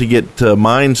down to get to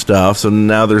mine stuff. So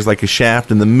now there's like a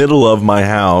shaft in the middle of my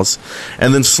house.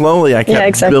 And then slowly I kept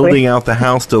exactly. building out the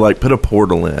house to put a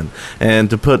portal in. And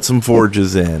to put some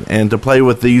forges in. And to play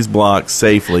with these blocks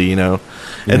safely,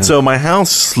 And so my house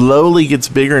slowly gets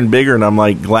bigger and bigger. And I'm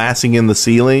glassing in the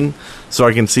ceiling so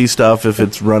I can see stuff if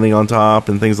it's running on top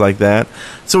and things like that.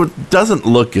 So it doesn't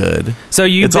look good. So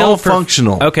It's build all for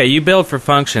functional. Okay, you build for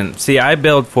function. See, I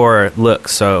build for look.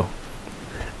 So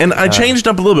And I changed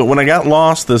up a little bit. When I got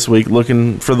lost this week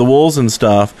looking for the wolves and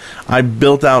stuff, I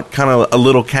built out kind of a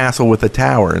little castle with a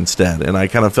tower instead. And I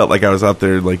kind of felt like I was out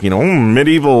there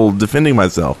medieval defending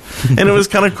myself. And it was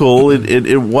kind of cool.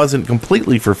 It wasn't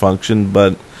completely for function,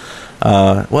 but,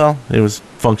 it was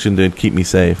function to keep me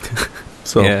safe.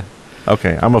 So, yeah,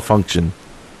 okay, I'm a function.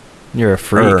 you're a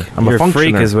freak. I'm a You're a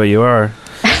freak, functioner. is what you are.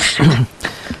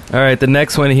 All right, the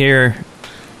next one here,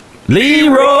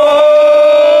 Leroy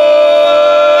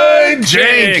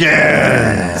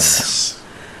Jenkins.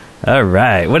 All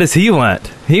right, what does he want?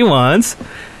 He wants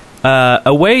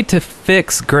a way to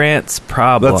fix Grant's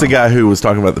problem. That's the guy who was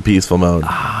talking about the peaceful mode.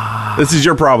 This is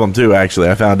your problem, too, actually.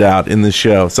 I found out in this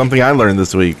show. Something I learned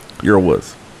this week. You're a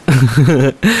wuss.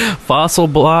 Fossil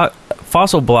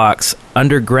blocks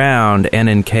underground and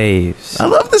in caves. I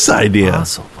love this idea.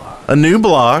 Fossil block. A new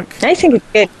block. I think it's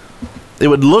good. It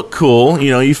would look cool.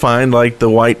 You find the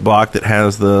white block that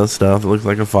has the stuff that looks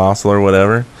like a fossil or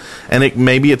whatever. And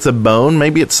maybe it's a bone.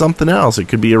 Maybe it's something else. It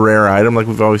could be a rare item, like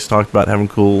we've always talked about having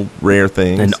cool, rare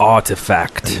things. An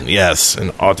artifact. Yes,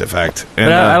 an artifact. And,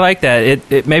 But I like that.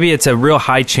 It maybe it's a real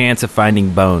high chance of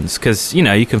finding bones because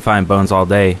you can find bones all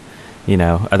day,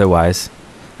 otherwise.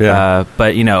 yeah.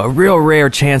 But a real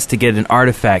rare chance to get an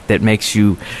artifact that makes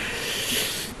you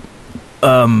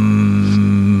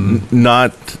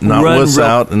not run wuss real-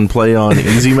 out and play on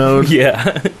easy mode.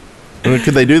 yeah.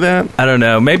 Could they do that? I don't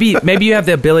know. Maybe you have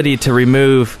the ability to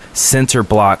remove sensor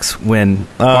blocks when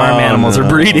farm animals are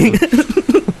breeding.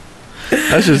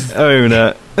 That's just. Oh,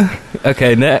 no.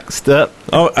 Okay, next up.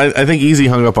 Oh, I think Easy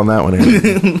hung up on that one.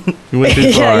 You went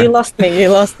too far. Yeah, you lost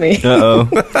me. Uh-oh.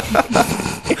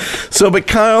 So, but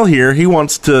Kyle here, he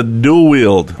wants to dual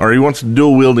wield, or he wants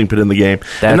dual wielding put in the game.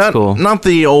 That's and not, cool. Not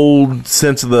the old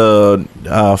sense of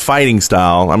the fighting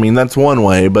style. I mean, that's one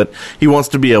way, but he wants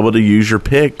to be able to use your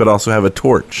pick, but also have a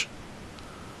torch.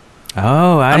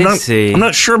 Oh, I see. I'm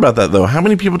not sure about that, though. How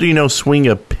many people do you know swing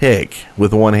a pick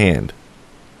with one hand?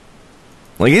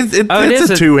 Like, it's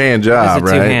a two-hand job,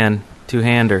 it's a right?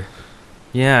 Two-hander.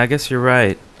 Yeah, I guess you're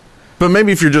right. But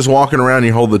maybe if you're just walking around,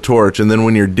 you hold the torch, and then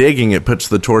when you're digging, it puts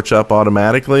the torch up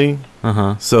automatically.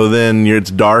 Uh-huh. So then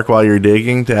it's dark while you're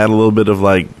digging to add a little bit of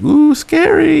like, ooh,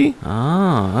 scary.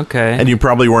 Oh, okay. And you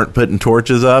probably weren't putting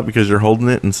torches up because you're holding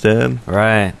it instead.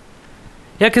 Right.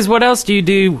 Yeah, because what else do you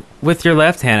do with your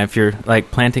left hand if you're,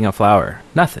 like, planting a flower?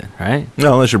 Nothing, right?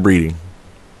 No, unless you're breeding.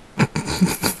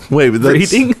 Wait, but that's...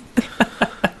 Breeding?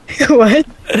 What?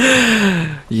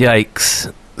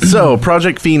 Yikes. So,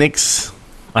 Project Phoenix...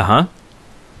 Uh-huh.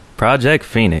 Project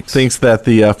Phoenix. thinks that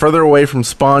the further away from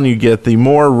spawn you get, the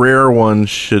more rare one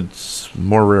should...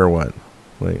 More rare what?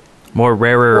 Wait. More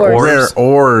rarer Ores. ores? Rare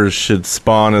ores should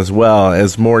spawn as well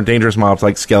as more dangerous mobs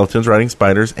like skeletons riding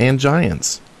spiders and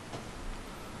giants.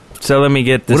 So let me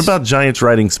get this. What about giants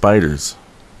riding spiders?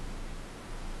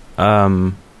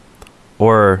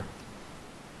 Or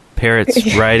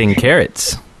parrots riding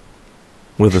carrots?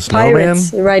 With a snowman?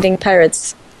 Pirates riding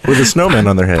parrots. With a snowman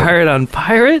on their head. Pirate on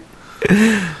pirate?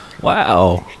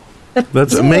 Wow.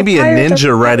 That's Yeah, maybe a pirate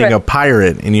ninja on riding pirate. a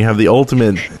pirate, and you have the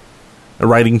ultimate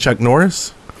riding Chuck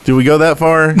Norris. Do we go that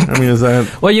far? I mean, is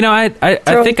that... Well, you know, I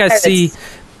think I pirates. see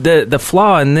the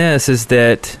flaw in this is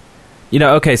that, you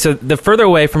know, okay, so the further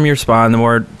away from your spawn, the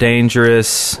more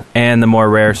dangerous and the more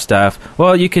rare stuff.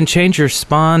 Well, you can change your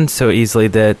spawn so easily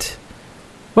that,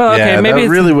 well, okay, yeah, maybe that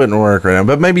it's, really wouldn't work right now.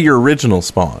 But maybe your original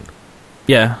spawn.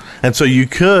 yeah. And so you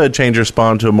could change your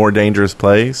spawn to a more dangerous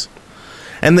place.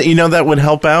 And, that would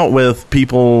help out with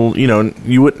people,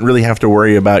 you wouldn't really have to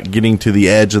worry about getting to the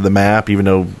edge of the map, even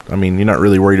though, I mean, you're not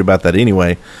really worried about that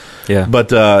anyway. Yeah.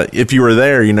 But if you were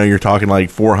there, you're talking like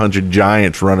 400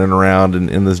 giants running around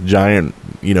in this giant,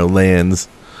 lands.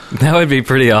 That would be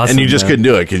pretty awesome. And you just though. couldn't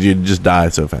do it because you'd just die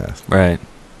so fast. Right.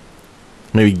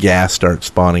 Maybe gas starts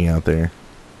spawning out there.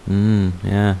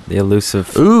 Yeah, the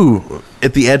elusive. Ooh,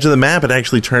 at the edge of the map, it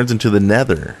actually turns into the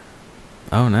nether,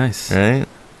 Oh, nice. right?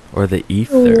 Or the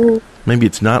ether. Maybe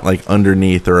it's not like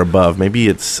underneath or above. Maybe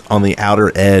it's on the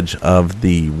outer edge of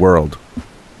the world.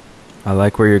 I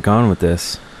like where you're going with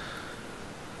this.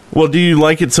 Well, do you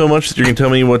like it so much that you're going to tell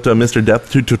me what Mr.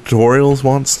 Death Tutorials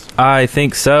wants? I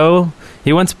think so.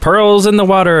 He wants pearls in the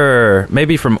water,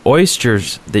 maybe from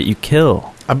oysters that you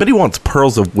kill. I bet he wants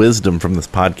pearls of wisdom from this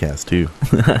podcast, too.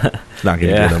 It's not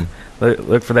going to get them.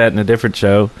 Look for that in a different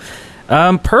show.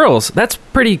 Pearls, that's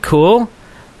pretty cool.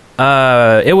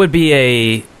 It would be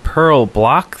a pearl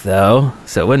block, though,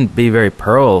 so it wouldn't be very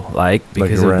pearl-like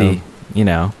because it would be,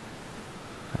 I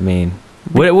mean,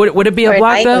 would it be a Or an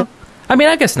block, though? item. I mean,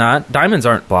 I guess not. Diamonds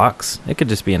aren't blocks. It could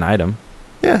just be an item.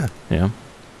 Yeah. Yeah,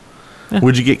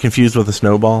 Would you get confused with a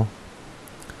snowball?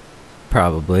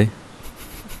 probably.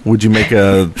 Would you make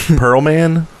a pearl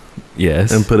man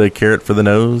Yes. and put a carrot for the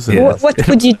nose? And Yes. What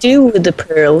would you do with the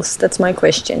pearls? That's my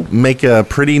question. make a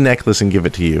pretty necklace and give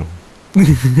it to you.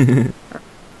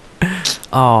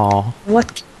 Oh, What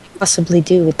can you possibly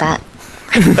do with that?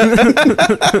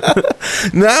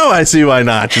 Now I see why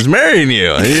Notch is marrying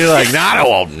you. And you're like, I don't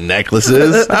want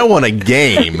necklaces. I want a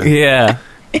game yeah.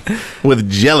 with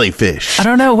jellyfish. I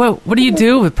don't know. What do you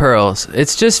do with pearls?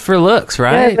 It's just for looks,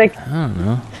 right? Yeah, like I don't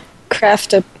know.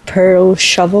 craft a pearl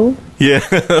shovel. Yeah.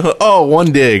 Oh,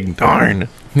 one dig. Darn.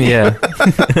 Yeah.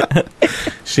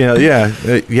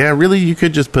 Yeah. Really, you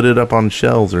could just put it up on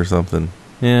shelves or something.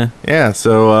 Yeah. Yeah.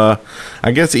 So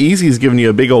I guess Easy's giving you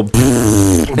a big old for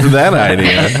that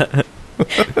idea.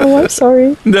 Oh, I'm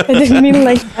sorry. I didn't mean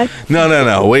like that.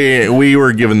 No. We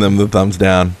were giving them the thumbs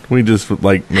down. We just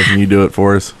like making you do it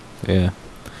for us. Yeah.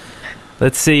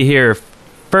 Let's see here.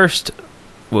 First,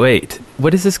 wait.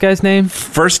 What is this guy's name?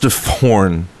 First of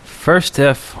Horn. First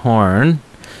F Horn.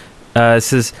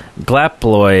 This is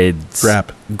Glaploids.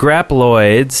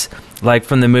 Graploids, like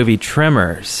from the movie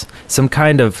Tremors. Some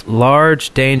kind of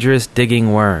large, dangerous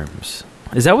digging worms.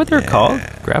 Is that what they're called?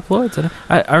 Graploids?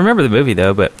 I remember the movie,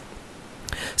 though, but...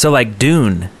 So, like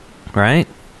Dune, right?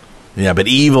 Yeah, but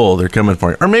evil, they're coming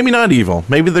for you. Or maybe not evil.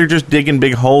 Maybe they're just digging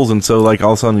big holes, and so, like,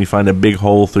 all of a sudden you find a big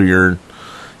hole through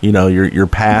your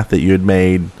path that you had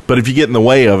made, But if you get in the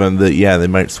way of them, they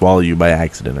might swallow you by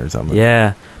accident or something.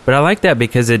 Yeah, but I like that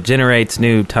because it generates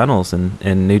new tunnels and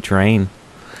new terrain.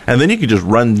 And then you could just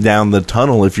run down the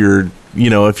tunnel if you're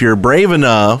brave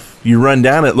enough. You run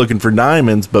down it looking for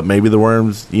diamonds, but maybe the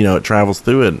worms, it travels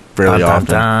through it fairly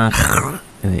often.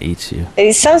 And it eats you.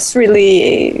 It sounds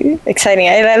really exciting.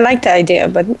 I like the idea,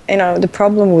 but the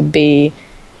problem would be,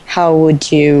 how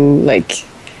would you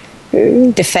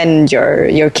defend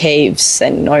your caves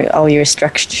and all your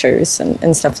structures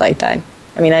and stuff like that?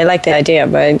 I mean, I like the idea,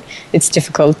 but it's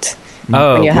difficult.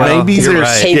 When you have maybe they're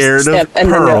scared of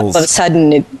and then all pearls. of a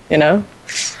sudden,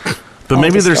 But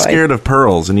maybe they're scared of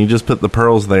pearls, and you just put the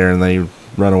pearls there and they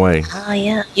run away. Oh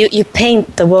yeah, you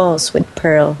paint the walls with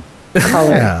pearl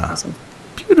color. Yeah.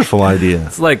 Beautiful idea.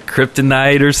 It's like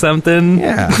kryptonite or something.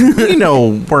 Yeah.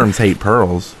 Worms hate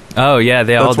pearls. Oh, yeah,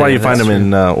 they all do. That's why you find them in...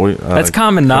 That's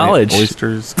common knowledge.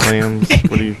 Oysters, clams.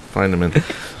 What do you find them in?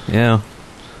 Yeah.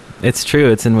 It's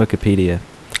true. It's in Wikipedia.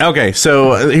 Okay,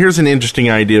 so here's an interesting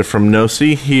idea from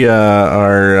Nosy. She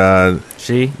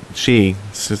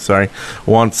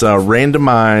wants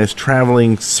randomized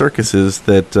traveling circuses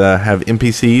that have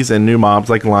NPCs and new mobs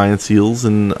like lion, seals,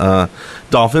 and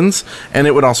dolphins, and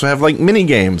it would also have mini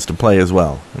games to play as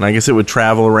well. And I guess it would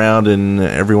travel around, and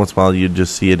every once in a while you'd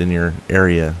just see it in your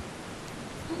area.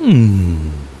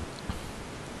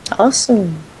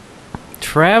 Awesome.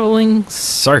 Traveling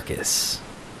circus.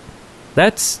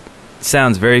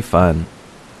 Sounds very fun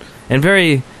and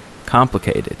very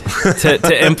complicated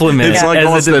to implement. It's like as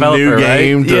almost a developer, new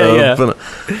game. Right?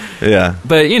 Yeah.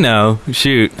 But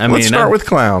shoot. Let's start with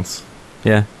clowns.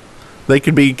 Yeah. They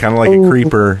could be kind of like a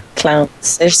creeper.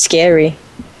 Clowns. They're scary.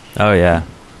 Oh yeah.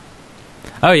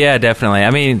 Oh yeah, definitely.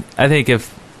 I mean, I think I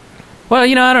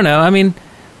don't know. I mean,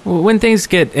 when things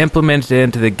get implemented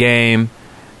into the game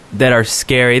that are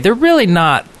scary, they're really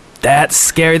not that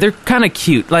scary. They're kind of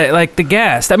cute, like the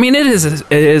ghast. I mean, it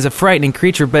is a frightening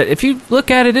creature, but if you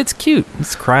look at it, it's cute.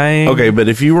 It's crying. Okay, but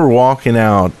if you were walking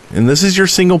out, and this is your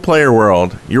single player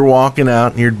world, you're walking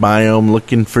out in your biome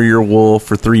looking for your wolf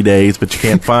for 3 days, but you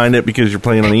can't find it because you're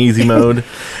playing on easy mode,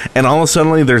 and all of a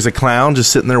sudden there's a clown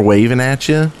just sitting there waving at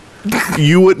you.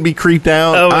 You wouldn't be creeped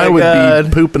out. Oh my I would God.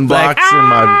 be pooping blocks in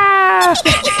my.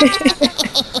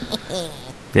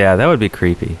 Yeah, that would be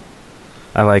creepy.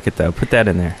 I like it though. Put that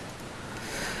in there.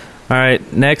 All right,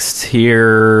 next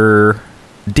here,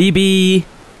 DB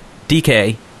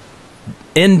DK,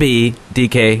 NB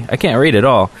DK. I can't read it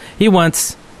all. It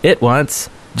wants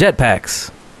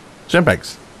jetpacks.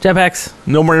 Jetpacks.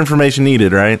 No more information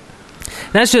needed, right?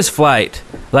 That's just flight.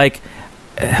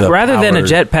 Rather than a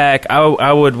jetpack,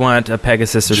 I would want a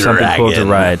Pegasus or something cool to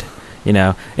ride.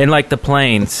 And like the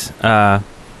planes.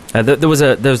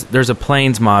 There's a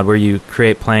planes mod where you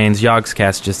create planes.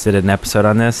 Yogscast just did an episode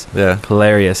on this. Yeah.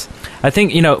 Hilarious. I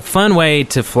think, fun way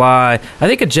to fly. I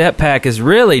think a jetpack is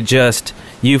really just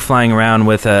you flying around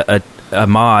with a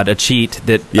mod, a cheat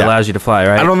that allows you to fly,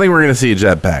 right? I don't think we're going to see a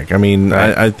jetpack. I mean,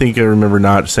 right. I think I remember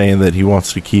not saying that he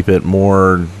wants to keep it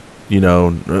more,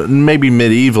 maybe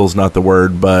medieval's not the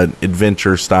word, but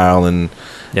adventure style and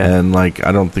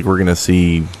I don't think we're going to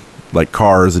see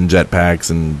cars and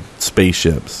jetpacks and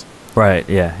spaceships. Right,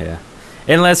 yeah.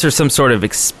 Unless there's some sort of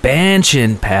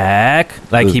expansion pack,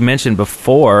 like he mentioned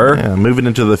before. Yeah, moving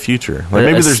into the future.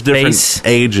 Maybe there's different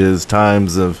ages,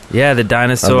 times of... Yeah, the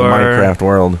dinosaur. Of the Minecraft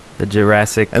world. The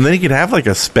Jurassic. And then you could have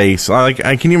a space.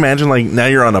 Can you imagine now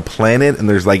you're on a planet and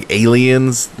there's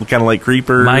aliens, kind of like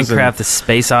creepers. Minecraft, the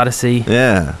Space Odyssey.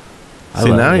 Yeah. See,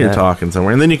 now you're talking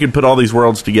somewhere. And then you could put all these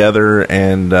worlds together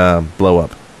and blow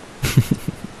up.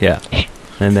 Yeah,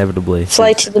 inevitably.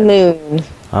 Fly to the moon.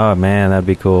 Oh, man, that'd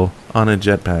be cool. On a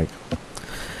jetpack.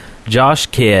 Josh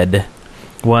Kidd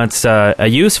wants a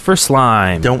use for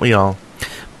slime. Don't we all?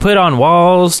 Put on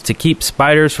walls to keep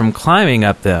spiders from climbing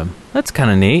up them. That's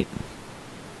kind of neat.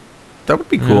 That would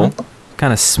be cool.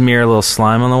 Kind of smear a little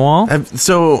slime on the wall.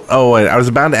 Wait, I was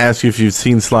about to ask you if you've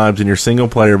seen slimes in your single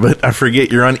player, but I forget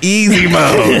you're on easy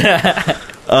mode.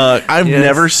 I've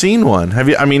never seen one. Have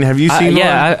you? Have you seen one?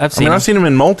 Yeah, I've seen them. I've seen them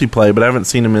in multiplayer, but I haven't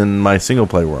seen them in my single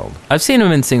player world. I've seen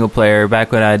them in single player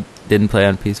back when I didn't play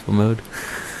on peaceful mode.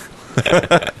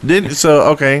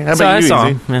 Okay. How about you, saw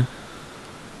Easy? them, yeah.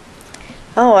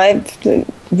 Oh,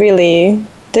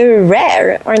 they're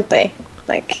rare, aren't they?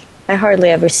 I hardly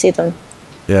ever see them.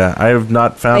 Yeah, I have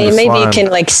not found Maybe slime. you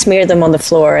can smear them on the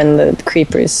floor and the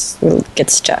creepers will get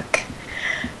stuck.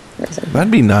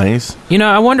 That'd be nice.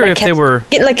 I wonder if they were...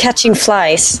 Like catching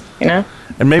flies, And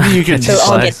maybe you could... so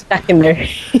all get stuck in there.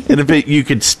 And if you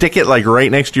could stick it right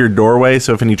next to your doorway,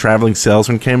 so if any traveling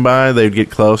salesman came by, they'd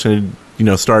get close and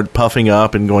start puffing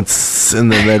up and going,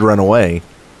 and then they'd run away.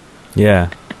 Yeah.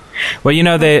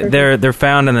 Well, they're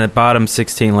found in the bottom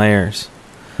 16 layers.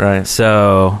 Right.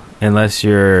 So unless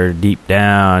you're deep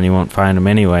down, you won't find them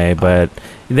anyway. But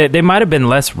they might have been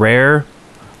less rare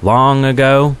long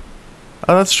ago.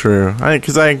 Oh, that's true.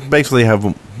 Because I basically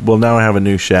now I have a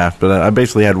new shaft, but I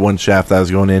basically had one shaft that I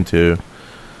was going into.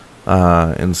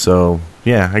 And so,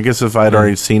 yeah, I guess if I'd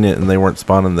already seen it and they weren't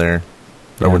spawning there,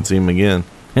 I wouldn't see them again.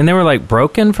 And they were like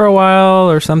broken for a while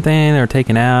or something. They were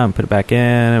taken out and put it back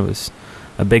in. It was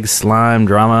a big slime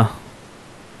drama.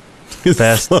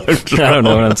 Fest. I don't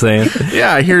know what I'm saying.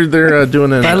 Yeah, I hear they're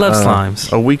doing I love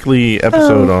slimes. A weekly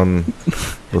episode on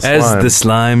the slime. As the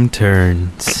slime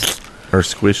turns. Or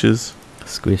squishes.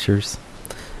 Squishers.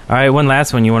 All right, one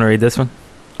last one. You want to read this one?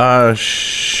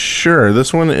 Sure.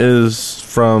 This one is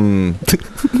from...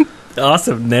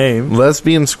 Awesome name.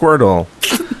 Lesbian Squirtle,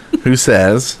 who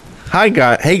says, hey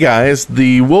guys,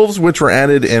 the wolves which were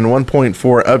added in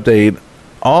 1.4 update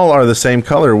all are the same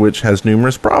color, which has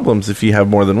numerous problems if you have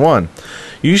more than one.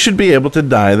 You should be able to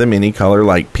dye them any color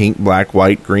like pink, black,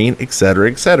 white, green,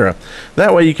 etc., etc.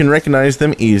 That way you can recognize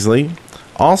them easily.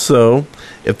 Also,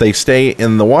 if they stay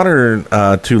in the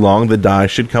water too long, the dye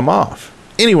should come off.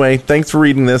 Anyway, thanks for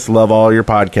reading this. Love all your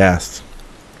podcasts.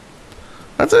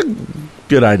 That's a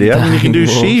good idea. I mean, you can do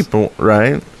sheep,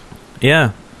 right?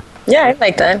 Yeah. Yeah, I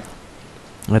like that.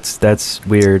 That's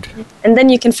weird. And then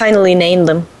you can finally name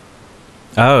them.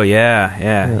 Oh,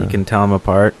 yeah. You can tell them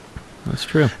apart. That's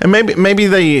true. And maybe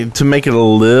they, to make it a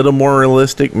little more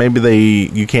realistic,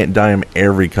 you can't dye them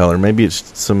every color. Maybe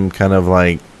it's some kind of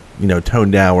like,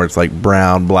 toned down where it's like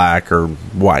brown, black, or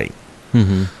white.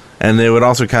 Mm-hmm. And they would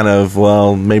also kind of,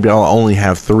 maybe I'll only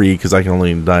have 3 because I can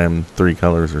only dye them 3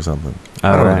 colors or something.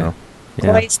 I don't know.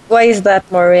 Yeah. Why is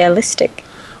that more realistic?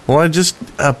 Well,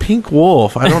 a pink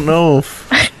wolf. I don't know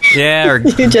if... Yeah, or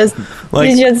you just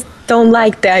don't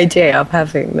like the idea of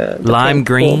having the lime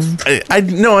green. I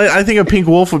think a pink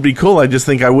wolf would be cool. I just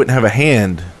think I wouldn't have a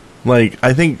hand. Like,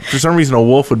 I think for some reason a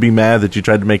wolf would be mad that you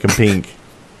tried to make him pink.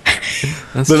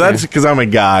 That's because I'm a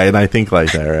guy and I think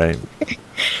like that, right?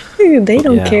 They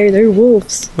don't care. They're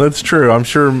wolves. That's true. I'm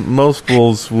sure most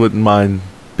wolves wouldn't mind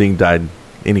being dyed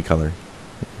any color,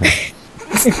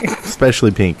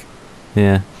 especially pink.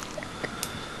 Yeah.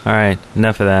 All right.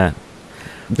 Enough of that.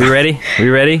 We ready?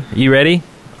 You ready?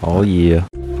 Oh, yeah.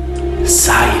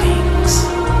 Sightings.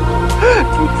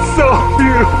 It's so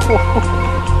beautiful.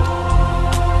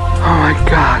 Oh my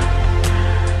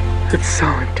god. It's so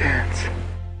intense.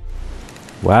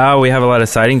 Wow, we have a lot of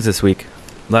sightings this week.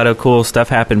 A lot of cool stuff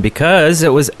happened because it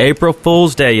was April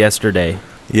Fool's Day yesterday.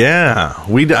 Yeah.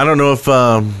 I don't know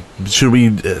if... should we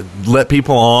let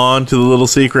people on to the little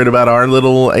secret about our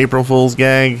little April Fool's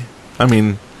gag? I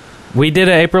mean... We did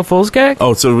an April Fool's gag?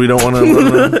 Oh, so we don't want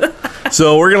to...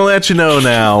 So we're going to let you know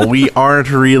now, we aren't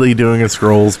really doing a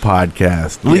Scrolls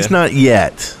podcast. At least not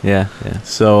yet. Yeah.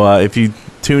 So if you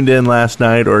tuned in last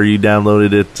night or you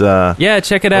downloaded it...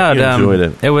 check it out. You enjoyed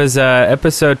it. It was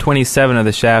episode 27 of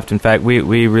The Shaft. In fact,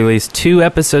 we released 2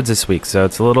 episodes this week, so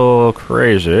it's a little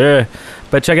crazy.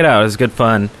 But check it out. It was good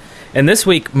fun. And this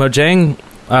week, Mojang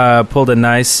pulled a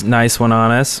nice one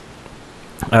on us.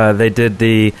 They did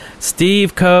the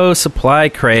Steve Co. Supply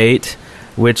Crate,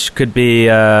 which could be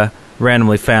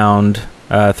randomly found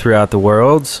throughout the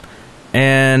worlds.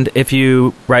 And if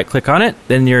you right-click on it,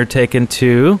 then you're taken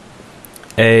to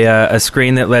a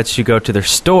screen that lets you go to their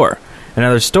store. And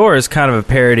now their store is kind of a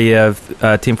parody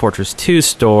of Team Fortress 2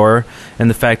 store, and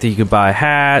the fact that you can buy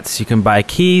hats, you can buy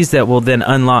keys that will then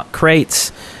unlock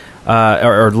crates,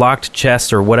 or locked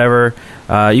chests or whatever.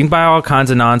 You can buy all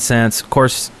kinds of nonsense. Of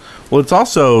course... Well, it's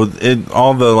also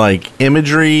all the like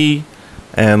imagery,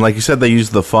 and like you said, they use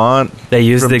the font. They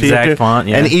use the exact font,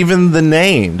 yeah. And even the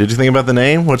name. Did you think about the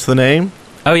name? What's the name?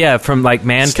 Oh yeah, from like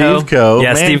Manco. Steve Co.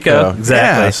 Yeah, Manco. Steve Co.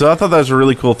 Exactly. Yeah, so I thought that was a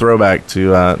really cool throwback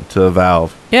to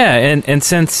Valve. Yeah, and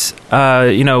since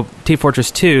Team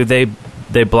Fortress 2, they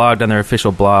blogged on their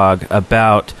official blog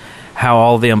about how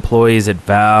all the employees at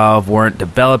Valve weren't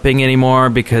developing anymore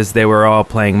because they were all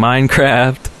playing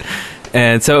Minecraft.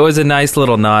 And so it was a nice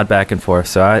little nod back and forth.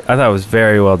 So I thought it was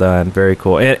very well done, very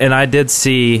cool. And I did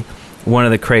see one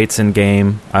of the crates in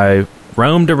game. I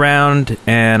roamed around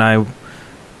and I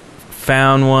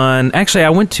found one. Actually, I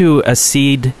went to a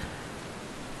seed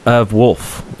of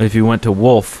wolf. If you went to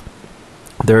wolf,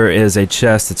 there is a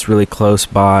chest that's really close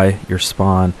by your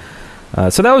spawn.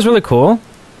 So that was really cool.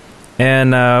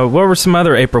 And what were some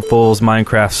other April Fool's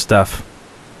Minecraft stuff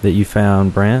that you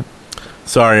found, Brant?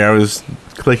 Sorry, I was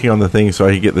clicking on the thing so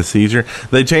I could get the seizure.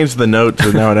 They changed the note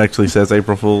to now it actually says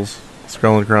April Fool's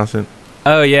scrolling across it.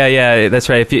 Oh yeah, that's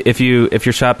right. If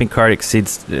your shopping cart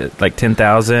exceeds like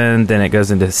 10,000, then it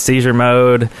goes into seizure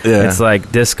mode. Yeah. It's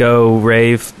like disco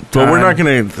rave. But we're time. not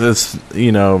going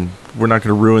to we're not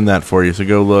going to ruin that for you. So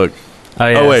go look. Oh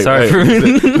yeah, wait, sorry for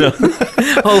no.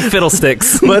 oh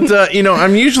fiddlesticks. But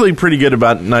I'm usually pretty good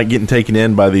about not getting taken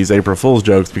in by these April Fool's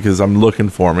jokes because I'm looking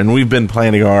for them, and we've been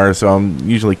planning ours, so I'm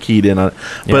usually keyed in on it.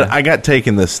 But Yeah. I got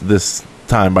taken this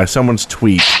time by someone's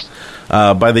tweet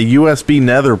by the USB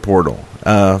Nether portal.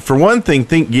 For one thing,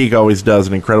 ThinkGeek always does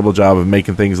an incredible job of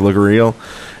making things look real,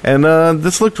 and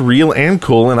this looked real and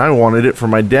cool, and I wanted it for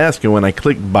my desk. And when I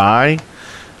clicked buy,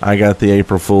 I got the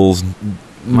April Fool's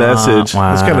message. Wah,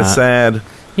 wah. It's kind of sad.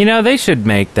 You know, they should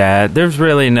make that. There's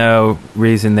really no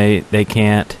reason they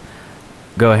can't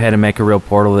go ahead and make a real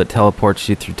portal that teleports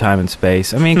you through time and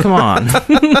space. I mean, come on.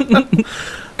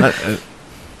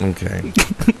 Okay.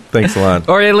 Thanks a lot.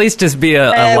 Or at least just be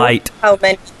a light. How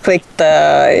many clicked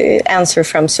the answer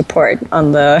from support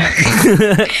on the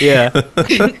Yeah.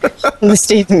 on the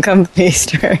Stephen Company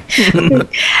store?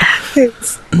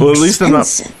 Well, at least I'm not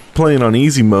playing on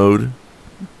easy mode.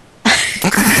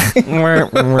 I'm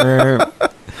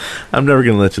never going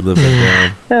to let you live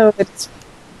that down. Oh, it's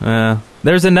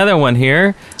There's another one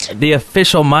here. The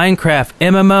official Minecraft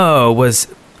MMO was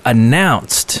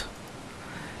announced.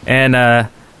 And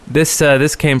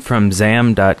this came from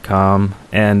Zam.com,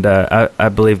 and I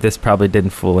believe this probably didn't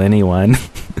fool anyone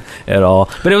at all.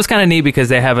 But it was kind of neat because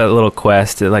they have a little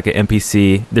quest, like an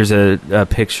NPC. There's a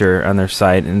picture on their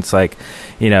site, and it's like,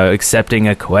 accepting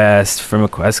a quest from a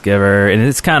quest giver. And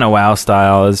it's kind of WoW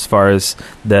style as far as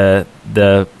the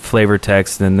flavor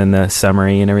text and then the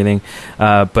summary and everything.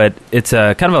 But it's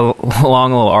a kind of a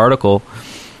long little article.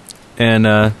 And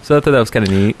so I thought that was kind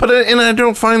of neat. But I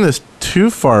don't find this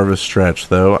too far of a stretch,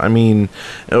 though. I mean,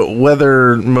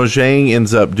 whether Mojang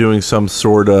ends up doing some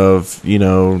sort of,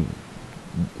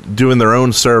 doing their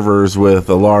own servers with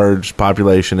a large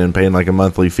population and paying like a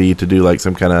monthly fee to do like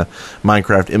some kind of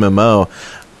Minecraft MMO,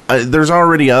 there's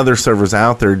already other servers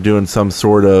out there doing some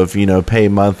sort of, pay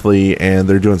monthly, and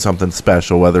they're doing something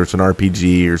special, whether it's an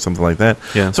RPG or something like that.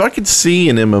 Yeah. So I could see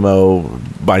an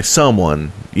MMO by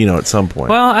someone, at some point.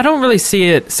 Well, I don't really see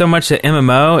it so much that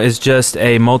MMO is just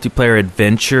a multiplayer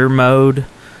adventure mode.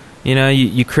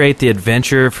 You create the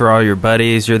adventure for all your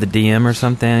buddies. You're the DM or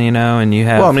something, and you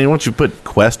have... Well, I mean, once you put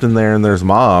quest in there and there's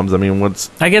mobs, I mean,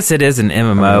 I guess it is an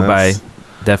MMO by that's-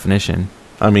 definition.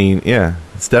 I mean, yeah,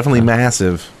 it's definitely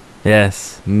massive.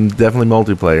 Yes, Definitely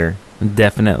multiplayer.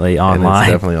 definitely And online.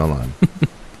 it's definitely online.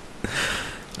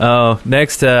 Oh,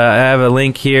 next, I have a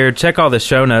link here. Check all the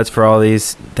show notes for all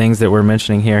these things that we're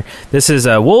mentioning here. This is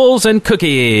Wolves and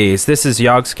Cookies. This is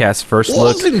Yogscast's first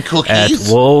Wolves look and Cookies.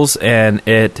 at Wolves, and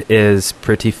it is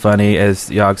pretty funny, as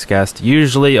Yogscast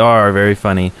usually are. Very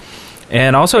funny.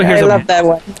 And also, I here's love that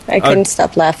one. I couldn't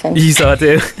stop laughing. You saw it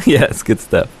too? Yeah, it's good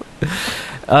stuff.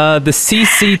 The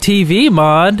CCTV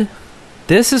mod.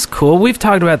 This is cool. We've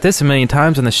talked about this a million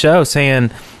times on the show,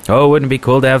 saying, wouldn't it be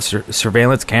cool to have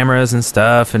surveillance cameras and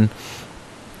stuff? And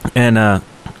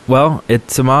well,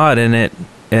 it's a mod, and it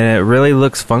really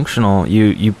looks functional.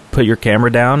 You put your camera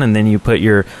down, and then you put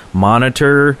your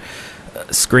monitor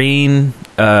screen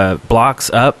blocks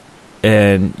up,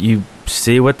 and you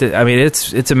see what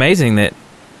it's amazing that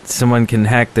someone can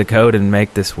hack the code and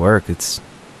make this work. It's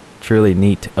truly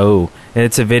neat. And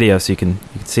it's a video, so you can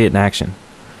see it in action.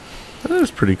 That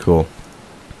was pretty cool.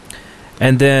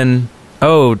 And then,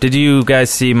 did you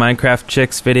guys see Minecraft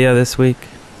Chick's video this week?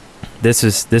 This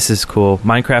is cool.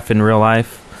 Minecraft in real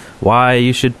life. Why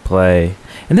you should play.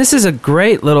 And this is a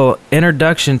great little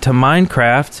introduction to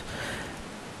Minecraft,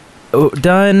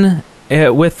 done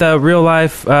with real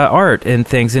life art and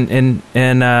things. And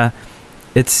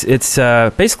it's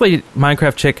basically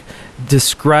Minecraft Chick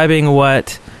describing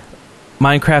what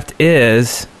Minecraft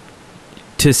is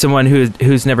to someone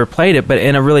who's never played it, but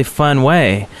in a really fun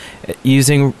way,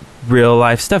 using real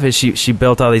life stuff. She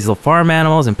built all these little farm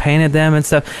animals and painted them and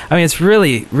stuff. I mean, it's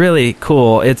really, really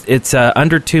cool. It's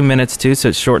under 2 minutes too, so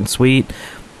it's short and sweet.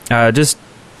 Just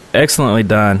excellently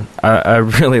done. I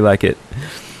really like it.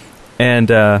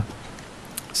 And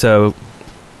so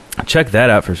check that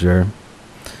out for sure.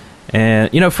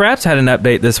 And Fraps had an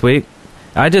update this week.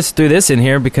 I just threw this in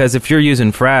here because if you're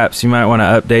using Fraps, you might want to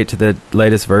update to the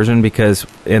latest version, because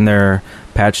in their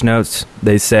patch notes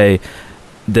they say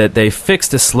that they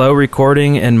fixed a slow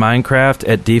recording in Minecraft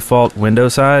at default window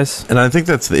size. And I think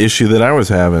that's the issue that I was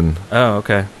having. Oh,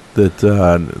 okay.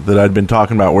 That I'd been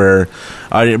talking about, where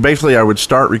I would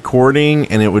start recording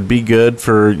and it would be good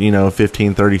for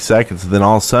 15-30 seconds, and then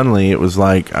all suddenly it was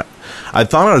like I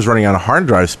thought I was running out of hard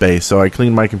drive space, so I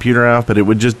cleaned my computer out, but it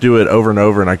would just do it over and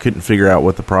over, and I couldn't figure out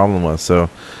what the problem was. So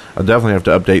I'll definitely have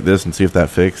to update this and see if that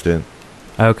fixed it.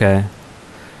 Okay.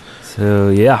 So,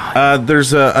 yeah.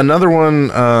 There's another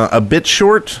one, a bit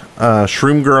short.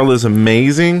 Shroom Girl is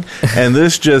amazing. And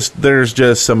there's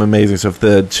just some amazing stuff.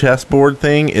 The chessboard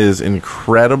thing is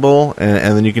incredible.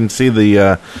 And then you can see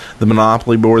the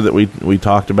Monopoly board that we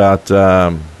talked about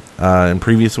in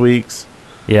previous weeks.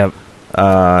 Yep.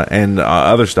 And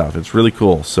other stuff. It's really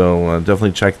cool. So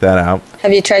definitely check that out.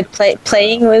 Have you tried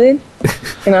playing with it?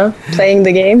 Playing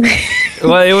the game?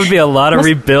 Well, it would be a lot of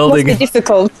rebuilding. Must be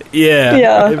difficult.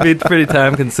 Yeah. It'd be pretty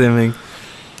time consuming.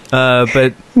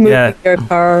 But Moving your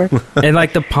car. And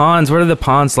like the pawns, what are the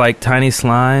pawns like? Tiny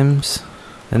slimes?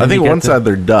 And I then think you one get side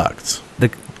they're ducks.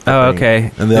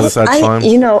 Okay. And the other side's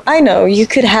slimes. I know. You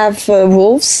could have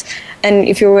wolves, and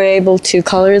if you were able to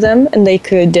color them, and they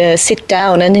could sit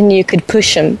down, and then you could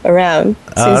push them around.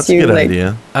 That's a good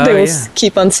idea. They will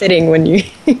keep on sitting when you...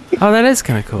 Oh, that is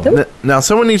kind of cool. Now,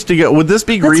 someone needs to go... Would this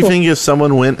be griefing if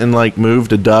someone went and,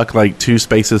 moved a duck, 2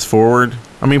 spaces forward?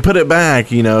 I mean, put it back,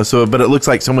 but it looks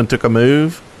like someone took a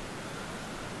move.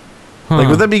 Huh.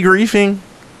 Would that be griefing?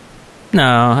 No,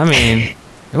 I mean...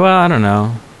 Well, I don't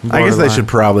know. I guess they should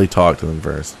probably talk to them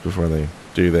first before they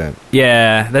do that.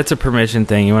 Yeah, that's a permission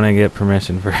thing. You want to get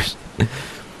permission first.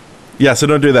 Yeah, so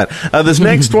don't do that. This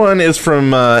next one is from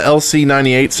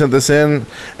LC98 sent this in,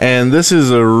 and this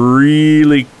is a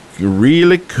really,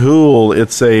 really cool.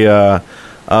 It's a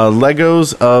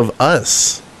Legos of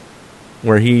Us,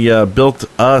 where he built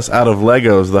us out of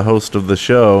Legos, the host of the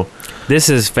show. This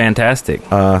is fantastic.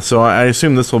 So I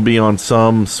assume this will be on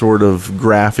some sort of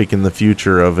graphic in the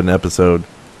future of an episode.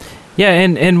 Yeah,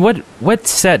 and what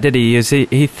set did he use?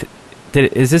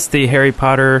 Is this the Harry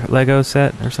Potter Lego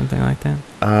set or something like that?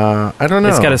 I don't know.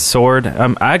 It's got a sword.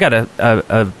 I got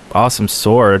a awesome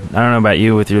sword. I don't know about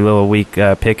you with your little weak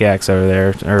pickaxe over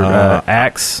there or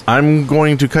axe. I'm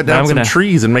going to cut down some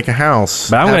trees and make a house.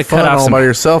 But I'm going to cut off all by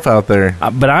yourself out there.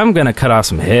 But I'm going to cut off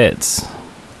some heads.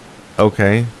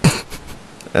 Okay.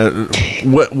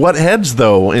 What heads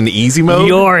though in easy mode?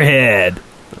 Your head.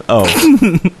 Oh,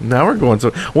 now we're going. So,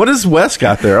 what has Wes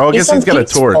got there? Oh, I guess he's got a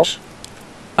torch.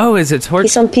 Oh, is it torch?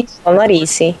 He's on peaceful, not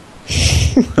easy.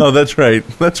 Oh, that's right.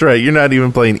 That's right. You're not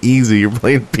even playing easy. You're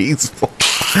playing peaceful.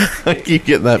 I keep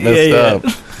getting that messed up.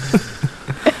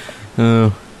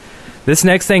 Oh, this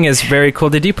next thing is very cool.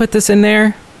 Did you put this in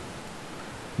there?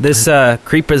 This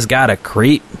Creeper's Gotta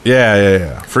Creep.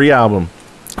 Yeah. Free album.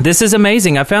 This is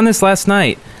amazing. I found this last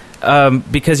night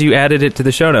because you added it to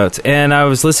the show notes. And I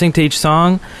was listening to each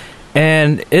song,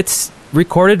 and it's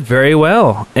recorded very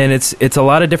well. And it's a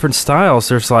lot of different styles.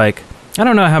 There's I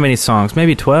don't know how many songs,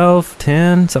 maybe 12,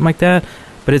 10, something like that.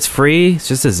 But it's free. It's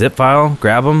just a zip file.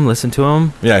 Grab them, listen to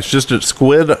them. Yeah, it's just at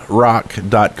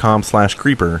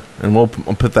squidrock.com/creeper. And we'll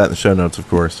put that in the show notes, of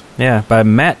course. Yeah, by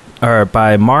Mark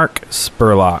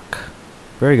Spurlock.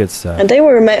 Very good stuff. And they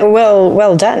were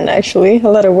well done, actually. A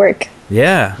lot of work.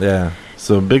 Yeah.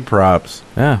 So big props.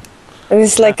 Yeah.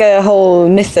 It's like a whole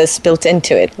mythos built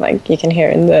into it, like you can hear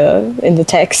in the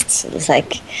texts. It's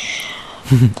like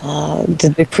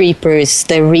the creepers,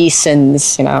 the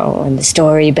reasons, and the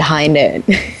story behind it.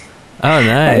 Oh,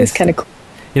 nice. It's kind of cool.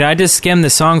 I just skimmed the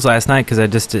songs last night because I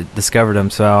just discovered them,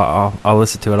 so I'll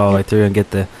listen to it all the way through and get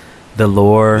the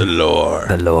lore. The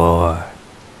lore.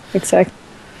 Exactly.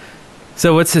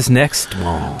 So what's this next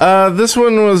one? This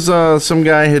one was some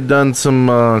guy had done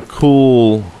some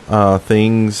cool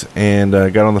things and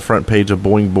got on the front page of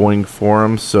Boing Boing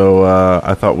Forum, so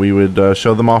I thought we would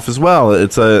show them off as well.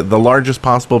 It's the largest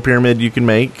possible pyramid you can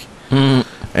make,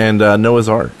 and Noah's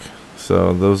Ark.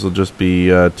 So those will just be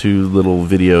 2 little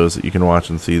videos that you can watch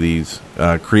and see these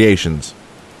creations.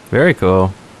 Very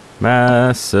cool.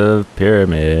 Massive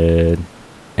pyramid.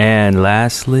 And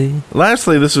lastly,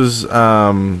 this was...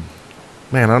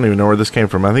 Man, I don't even know where this came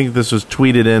from. I think this was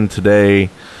tweeted in today.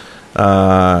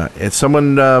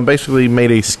 Someone basically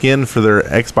made a skin for their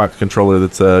Xbox controller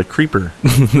that's a creeper.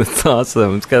 That's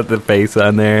awesome. It's got the face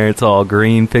on there. It's all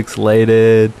green,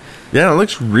 pixelated. Yeah, it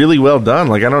looks really well done.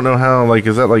 I don't know how,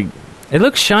 is that It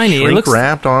looks shiny. Shrink it looks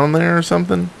wrapped on there or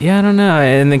something? Yeah, I don't know.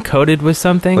 And then coated with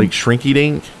something? Like Shrinky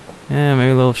Dink? Yeah,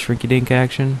 maybe a little Shrinky Dink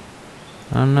action.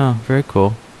 I don't know. Very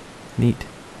cool. Neat.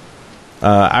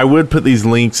 I would put these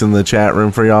links in the chat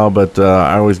room for y'all, but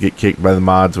I always get kicked by the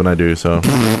mods when I do, so.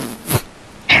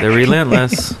 They're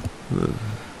relentless.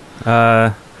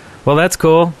 Well, that's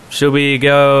cool. Should we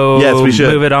go Yes, we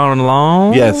should. move it on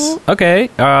along? Yes. Okay.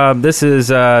 This is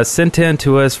sent in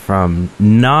to us from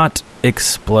Not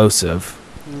Explosive.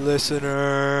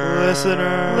 Listener.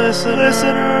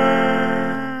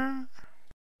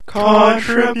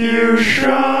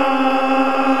 Contribution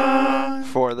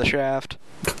For the shaft.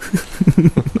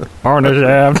 On the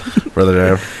shaft. for the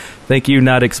shaft. Thank you,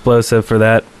 Not Explosive, for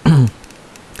that.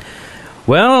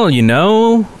 Well,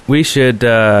 we should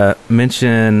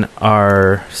mention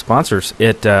our sponsors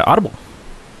at Audible.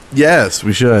 Yes,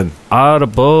 we should.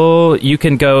 Audible, you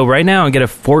can go right now and get a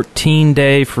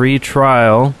 14-day free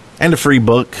trial. And a free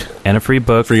book.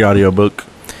 Free audiobook.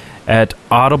 At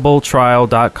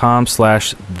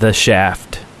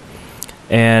audibletrial.com/theshaft.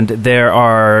 And there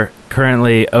are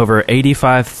currently over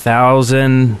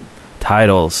 85,000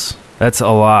 titles. That's a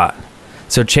lot.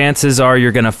 So chances are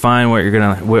you're going to find what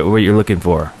you're looking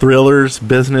for. Thrillers,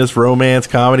 business, romance,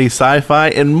 comedy,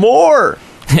 sci-fi, and more.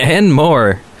 And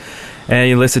more. And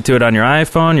you listen to it on your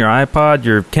iPhone, your iPod,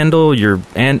 your Kindle,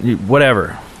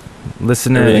 whatever.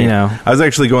 Listen to it, I was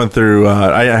actually going through,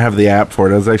 I have the app for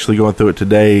it. I was actually going through it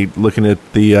today, looking at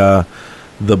the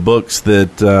books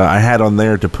that I had on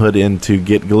there to put into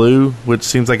Get Glue, which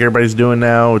seems like everybody's doing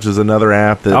now, which is another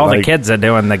app that all the kids are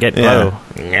doing the Get Glue.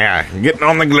 Yeah, getting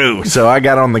on the glue. So I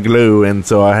got on the glue, and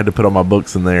so I had to put all my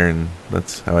books in there, and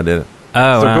that's how I did it.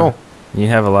 Oh, so wow. Cool. You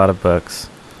have a lot of books.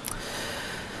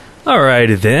 All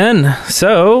righty then.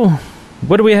 So,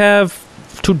 what do we have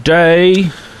today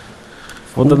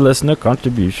for the listener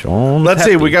contribution? Let's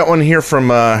see. We got one here from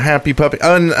Happy Puppy.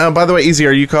 And by the way, Easy,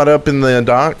 are you caught up in the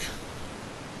doc?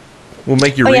 We'll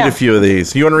make you read a few of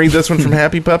these. You want to read this one from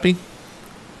Happy Puppy?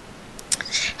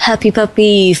 Happy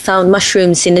Puppy found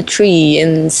mushrooms in a tree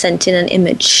and sent in an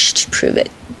image to prove it.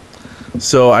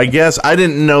 So I guess I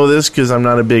didn't know this because I'm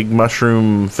not a big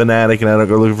mushroom fanatic and I don't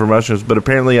go looking for mushrooms. But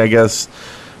apparently, I guess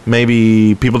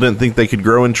maybe people didn't think they could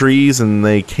grow in trees, and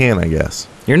they can, I guess.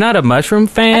 You're not a mushroom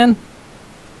fan?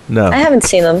 No. I haven't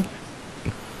seen them.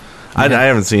 I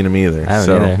haven't seen him either.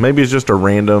 So maybe it's just a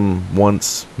random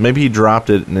once. Maybe he dropped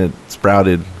it and it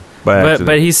sprouted by accident.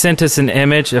 But he sent us an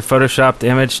image, a photoshopped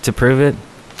image to prove it.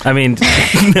 I mean,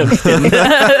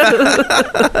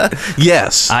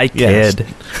 yes. I kid.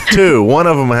 Two. One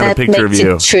of them had a picture of you.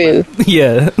 That makes it true.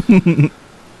 Yeah.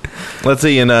 Let's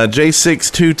see. In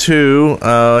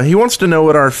J622, he wants to know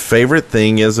what our favorite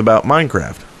thing is about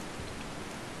Minecraft.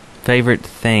 Favorite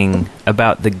thing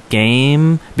about the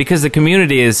game, because the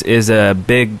community is a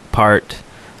big part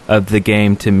of the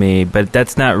game to me, but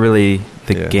that's not really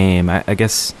the game. I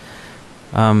guess.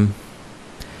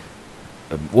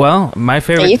 Well, my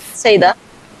favorite. You can say that.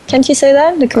 Can't you say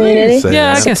that? The community.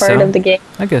 Yeah, I guess part so. of the game.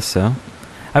 I guess so.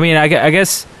 I mean, I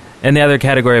guess in the other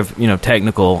category of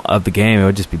technical of the game, it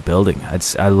would just be building. I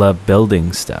love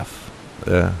building stuff.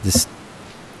 Yeah. Just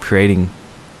creating,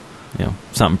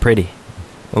 something pretty.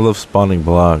 I love spawning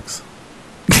blocks.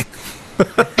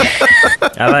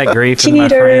 I like griefing my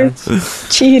friends.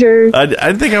 Cheater.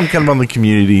 I think I'm kind of on the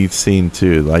community scene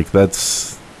too.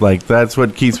 That's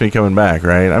what keeps me coming back,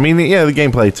 right? I mean, yeah, the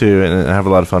gameplay too, and I have a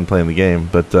lot of fun playing the game.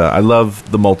 But I love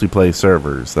the multiplayer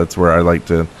servers. That's where I like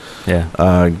to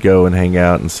go and hang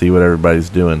out and see what everybody's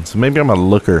doing. So maybe I'm a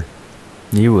looker.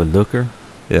 You a looker?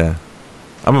 Yeah,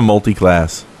 I'm a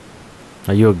multi-class.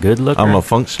 Are you a good looker? I'm a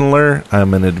functionaler,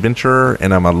 I'm an adventurer,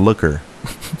 and I'm a looker.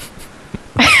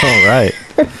 All right.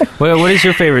 Well, what is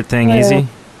your favorite thing, Easy?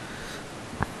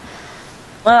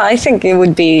 Well, I think it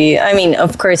would be,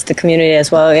 of course, the community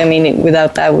as well. I mean,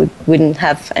 without that, we wouldn't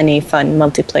have any fun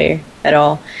multiplayer at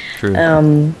all. True.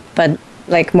 But,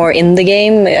 more in the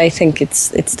game, I think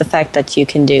it's the fact that you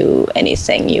can do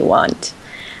anything you want.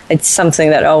 It's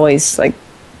something that always,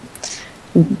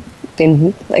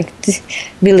 been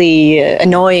really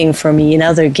annoying for me in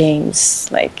other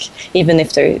games, even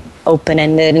if they're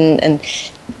open-ended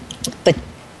but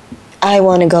I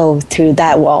want to go through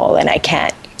that wall and I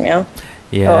can't, Yeah.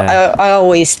 So I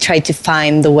always try to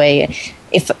find the way.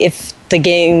 If the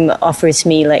game offers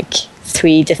me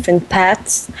 3 different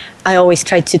paths, I always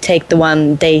try to take the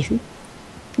one they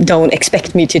don't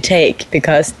expect me to take,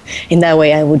 because in that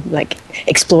way I would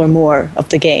explore more of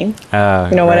the game.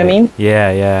 You know what I mean?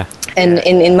 Yeah. And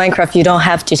in Minecraft you don't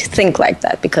have to think like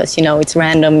that, because it's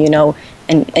random,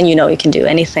 and you can do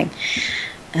anything.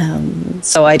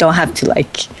 So I don't have to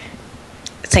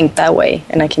think that way,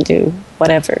 and I can do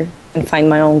whatever and find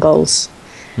my own goals.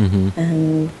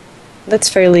 And that's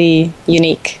fairly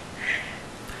unique.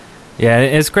 Yeah,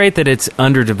 it's great that it's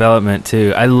under development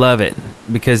too. I love it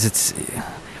because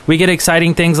we get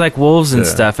exciting things like wolves and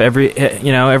stuff every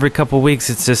couple of weeks.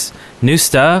 It's just new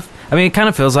stuff. I mean, it kind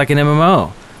of feels like an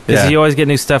MMO because you always get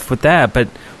new stuff with that, but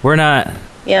we're not.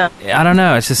 Yeah, I don't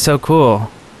know. It's just so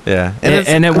cool. Yeah,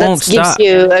 and it won't stop. Gives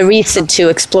you a reason to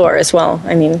explore as well.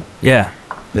 I mean, yeah,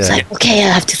 It's Yeah. like, okay, I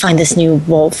have to find this new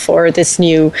wolf or this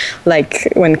new, like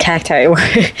when cacti were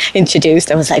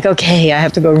introduced, I was like, okay, I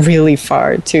have to go really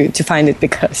far to find it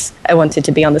because I want it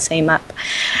to be on the same map.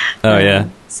 Oh, yeah.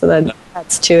 So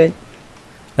that's to it.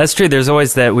 That's true. There's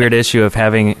always that weird issue of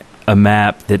having a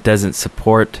map that doesn't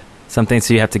support something,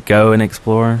 so you have to go and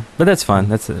explore. But that's fun.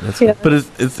 That's Yeah. But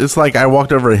it's like I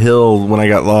walked over a hill when I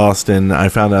got lost, and I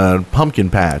found a pumpkin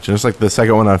patch, and it's like the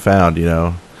second one I found,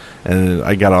 and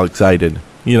I got all excited.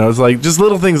 It's like just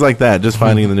little things like that, just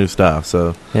finding the new stuff.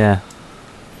 So yeah.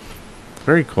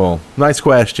 very cool. Nice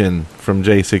question from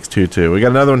J622. We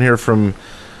got another one here from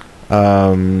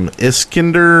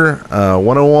Iskander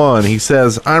 101. He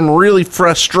says, I'm really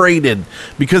frustrated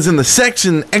because in the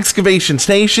section excavation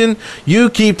station, you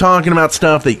keep talking about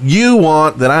stuff that you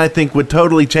want that I think would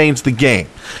totally change the game.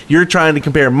 You're trying to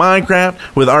compare Minecraft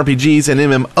with RPGs and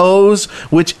MMOs,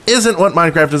 which isn't what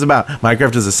Minecraft is about.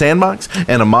 Minecraft is a sandbox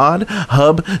and a mod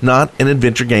hub, not an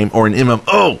adventure game or an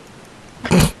MMO.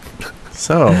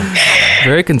 So,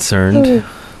 Very concerned.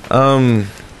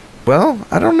 well,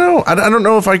 I don't know. I don't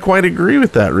know if I quite agree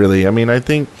with that, really. I mean, I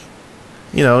think,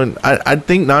 and I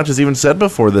think Notch has even said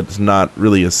before that it's not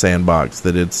really a sandbox,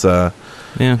 that it's, Yeah.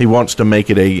 he wants to make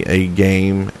it a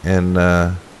game. And,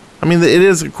 I mean, it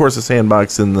is, of course, a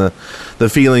sandbox in the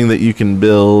feeling that you can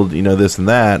build, this and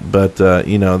that. But, I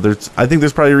think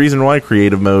there's probably a reason why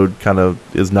creative mode kind of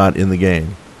is not in the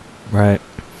game. Right.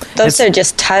 Those are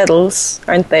just titles,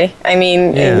 aren't they? I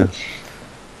mean, Yeah.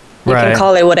 you Right. can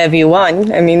call it whatever you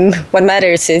want. I mean, what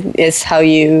matters is how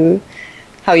you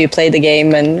play the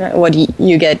game and what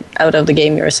you get out of the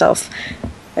game yourself.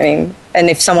 I mean, and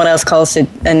if someone else calls it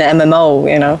an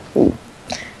MMO,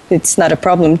 it's not a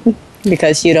problem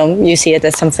because you see it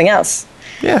as something else.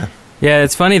 Yeah. Yeah,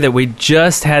 it's funny that we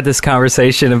just had this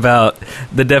conversation about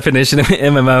the definition of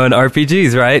MMO and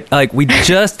RPGs, right? Like, we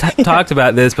just talked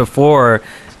about this before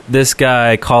this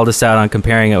guy called us out on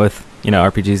comparing it with,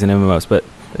 RPGs and MMOs, but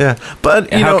Yeah,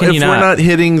 but How can if you we're not? not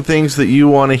hitting things that you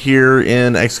want to hear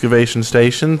in Excavation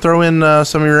Station, throw in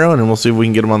some of your own, and we'll see if we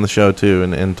can get them on the show too,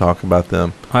 and talk about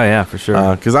them. oh yeah, for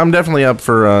sure. Because I'm definitely up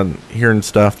for hearing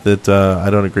stuff that I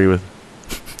don't agree with.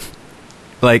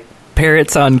 Like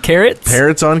parrots on carrots?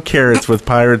 Parrots on carrots with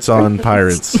pirates on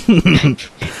pirates.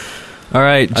 All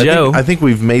right, Joe. I think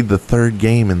we've made the third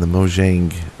game in the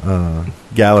Mojang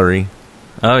gallery.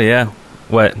 Oh yeah.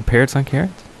 What? Parrots on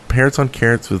carrots? Parrots on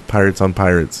carrots with pirates on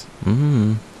pirates.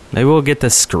 Maybe we'll get to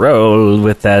scroll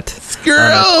with that.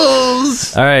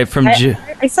 Squirrels! All right, from Joe.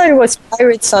 I thought it was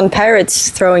pirates on parrots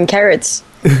throwing carrots.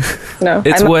 No,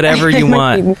 It's whatever you I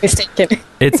might want. be mistaken.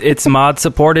 It's mod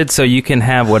supported, so you can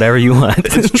have whatever you want.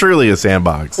 It's truly a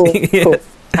sandbox. Cool, cool.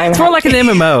 I'm It's more like an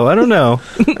MMO. I don't know.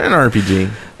 An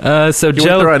RPG. So Can we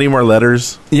Joe. throw out any more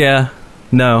letters? Yeah.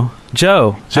 No.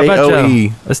 Joe. How about J-O-E.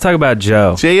 Joe? Let's talk about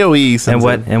Joe. JOE.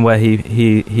 and what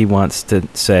he wants to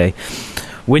say.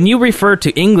 When you refer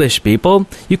to English people,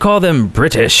 you call them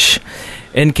British.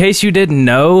 In case you didn't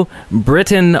know,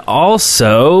 Britain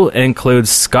also includes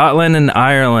Scotland and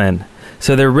Ireland.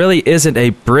 So there really isn't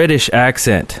a British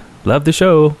accent. Love the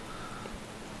show.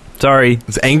 Sorry.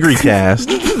 It's Angry Cast.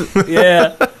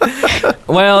 Yeah.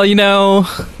 Well,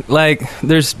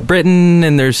 there's Britain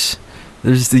and there's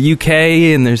the UK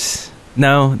and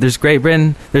there's Great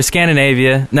Britain, there's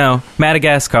Scandinavia,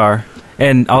 Madagascar,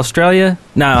 and Australia.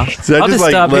 No, So I I'll just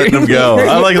like stop letting here. them go.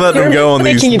 I like letting them go on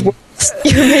these. making it worse.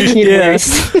 You're making it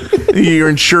worse. You're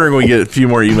ensuring we get a few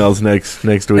more emails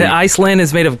next week. Iceland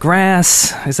is made of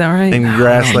grass. Is that right? And I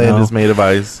grassland don't know. is made of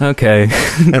ice. Okay.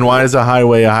 And why is a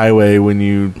highway when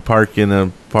you park in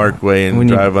a parkway and When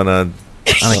you- drive on a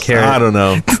On a carrot. I don't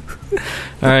know.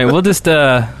 All right. We'll just.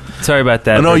 Sorry about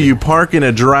that. Oh, no, you park in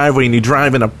a driveway and you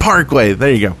drive in a parkway.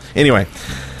 There you go. Anyway,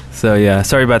 So yeah,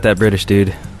 sorry about that, British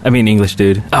dude. I mean English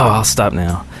dude. Oh, I'll stop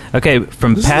now. Okay,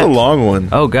 from this Pat. is a long one.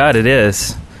 Oh God, it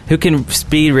is. Who can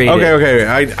speed read it?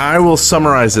 Okay. I will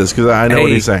summarize this because I know what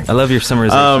Hey, he's saying. I love your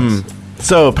summarizations.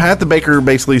 So Pat the Baker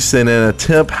basically sent in a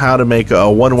tip how to make a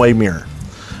one-way mirror.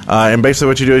 And basically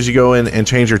what you do is you go in and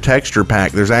change your texture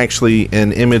pack. There's actually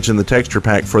an image in the texture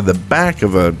pack for the back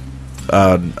of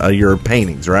your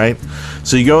paintings, right?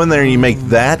 So you go in there and you make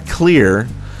that clear,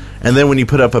 and then when you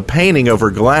put up a painting over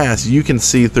glass, you can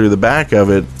see through the back of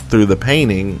it, through the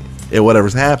painting,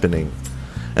 whatever's happening,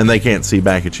 and they can't see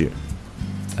back at you.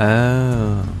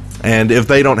 Oh. And if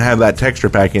they don't have that texture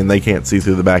pack in, they can't see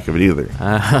through the back of it either.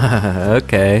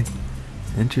 Okay.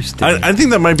 Interesting. I think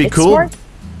that might be It's cool. smart.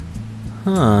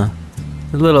 Huh.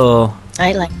 A little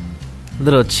I like.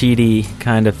 cheaty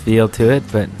kind of feel to it,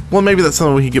 but Well, maybe that's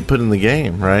something we could get put in the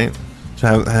game, right?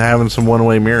 Having some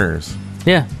one-way mirrors.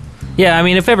 yeah. Yeah, I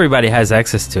mean, if everybody has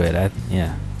access to it,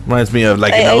 yeah. Reminds me of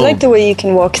like I like the way you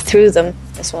can walk through them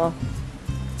as well.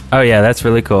 Oh yeah, that's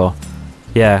really cool.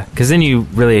 Yeah, because then you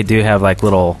really do have like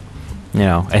little,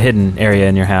 a hidden area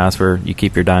in your house where you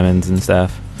keep your diamonds and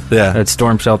stuff. Yeah, a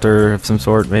storm shelter of some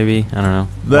sort, maybe. I don't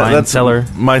know. Wine cellar.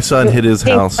 My son hit his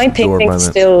house. My painting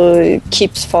still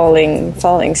keeps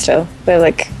falling still. They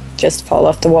like just fall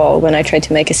off the wall when I try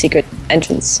to make a secret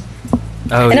entrance.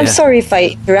 Oh, and I'm sorry if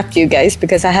I interrupt you guys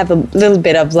because I have a little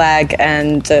bit of lag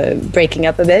and breaking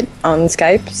up a bit on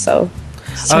Skype. So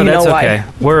that's okay.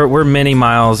 We're many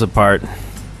miles apart.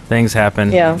 Things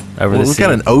happen. Yeah. Over the sea. We've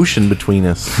got an ocean between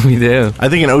us. We do. I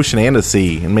think an ocean and a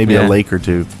sea, and maybe a lake or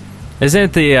two.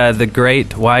 Isn't it the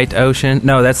Great White Ocean?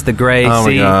 No, that's the Gray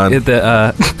Sea. My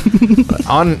God.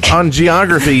 On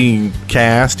Geography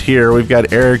Cast here, we've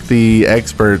got Eric the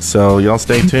expert, so y'all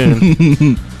stay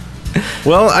tuned.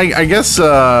 Well, I guess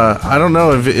I don't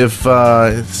know if is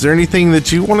there anything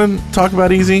that you want to talk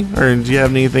about, Easy, or do you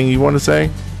have anything you want to say?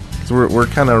 'Cause we're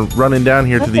kind of running down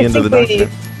here to the end of the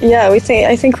document. Yeah,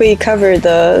 I think we covered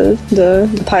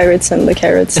the pirates and the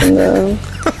carrots and the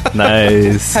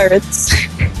nice pirates.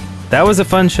 That was a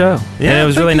fun show. Yeah, and it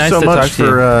was really nice to talk to you.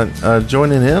 Thank you so much for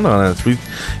joining in on us. We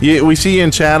see you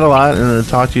in chat a lot and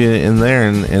talk to you in there,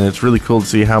 and it's really cool to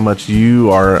see how much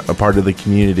you are a part of the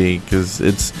community, because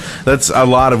that's a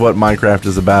lot of what Minecraft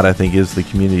is about. I think is the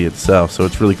community itself. So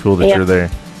it's really cool that you're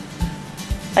there.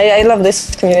 I love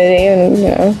this community,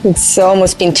 and it's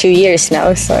almost been 2 years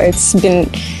now, so it's been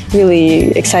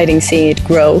really exciting seeing it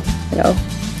grow.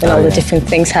 And all the different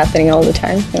things happening all the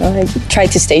time. I try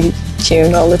to stay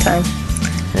tuned all the time.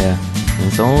 Yeah,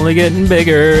 it's only getting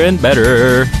bigger and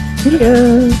better.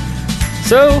 Yeah.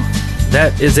 So,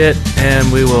 that is it,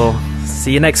 and we will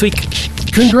see you next week.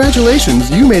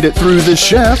 Congratulations, you made it through The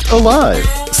Shaft alive.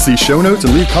 See show notes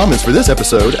and leave comments for this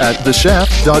episode at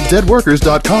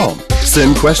theshaft.deadworkers.com.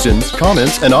 Send questions,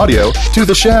 comments, and audio to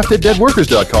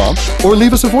theshaft@deadworkers.com or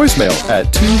leave us a voicemail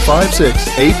at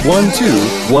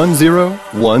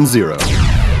 256-812-1010.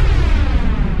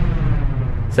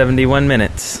 71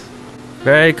 minutes.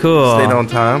 Very cool. Stayed on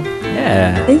time.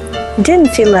 Yeah. It didn't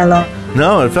feel that long.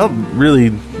 No, it felt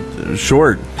really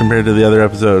short compared to the other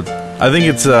episodes. I think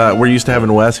it's we're used to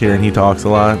having Wes here, and he talks a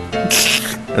lot.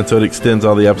 And so it extends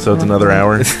all the episodes another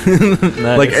hour. Nice.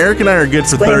 Like, Eric and I are good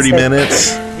for 30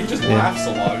 minutes. He just laughs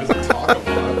a lot. He doesn't talk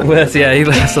a lot. Wes, yeah, he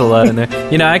laughs a lot in there.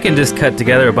 I can just cut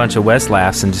together a bunch of Wes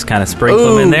laughs and just kind of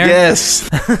sprinkle them in there. Yes.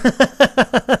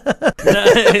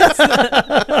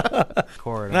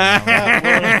 Nice.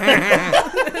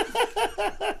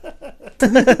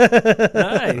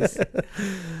 Nice.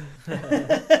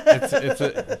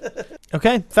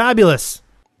 Okay, fabulous.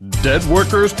 Dead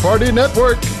Workers Party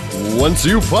Network. Once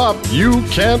you pop, you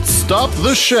can't stop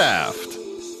the shaft.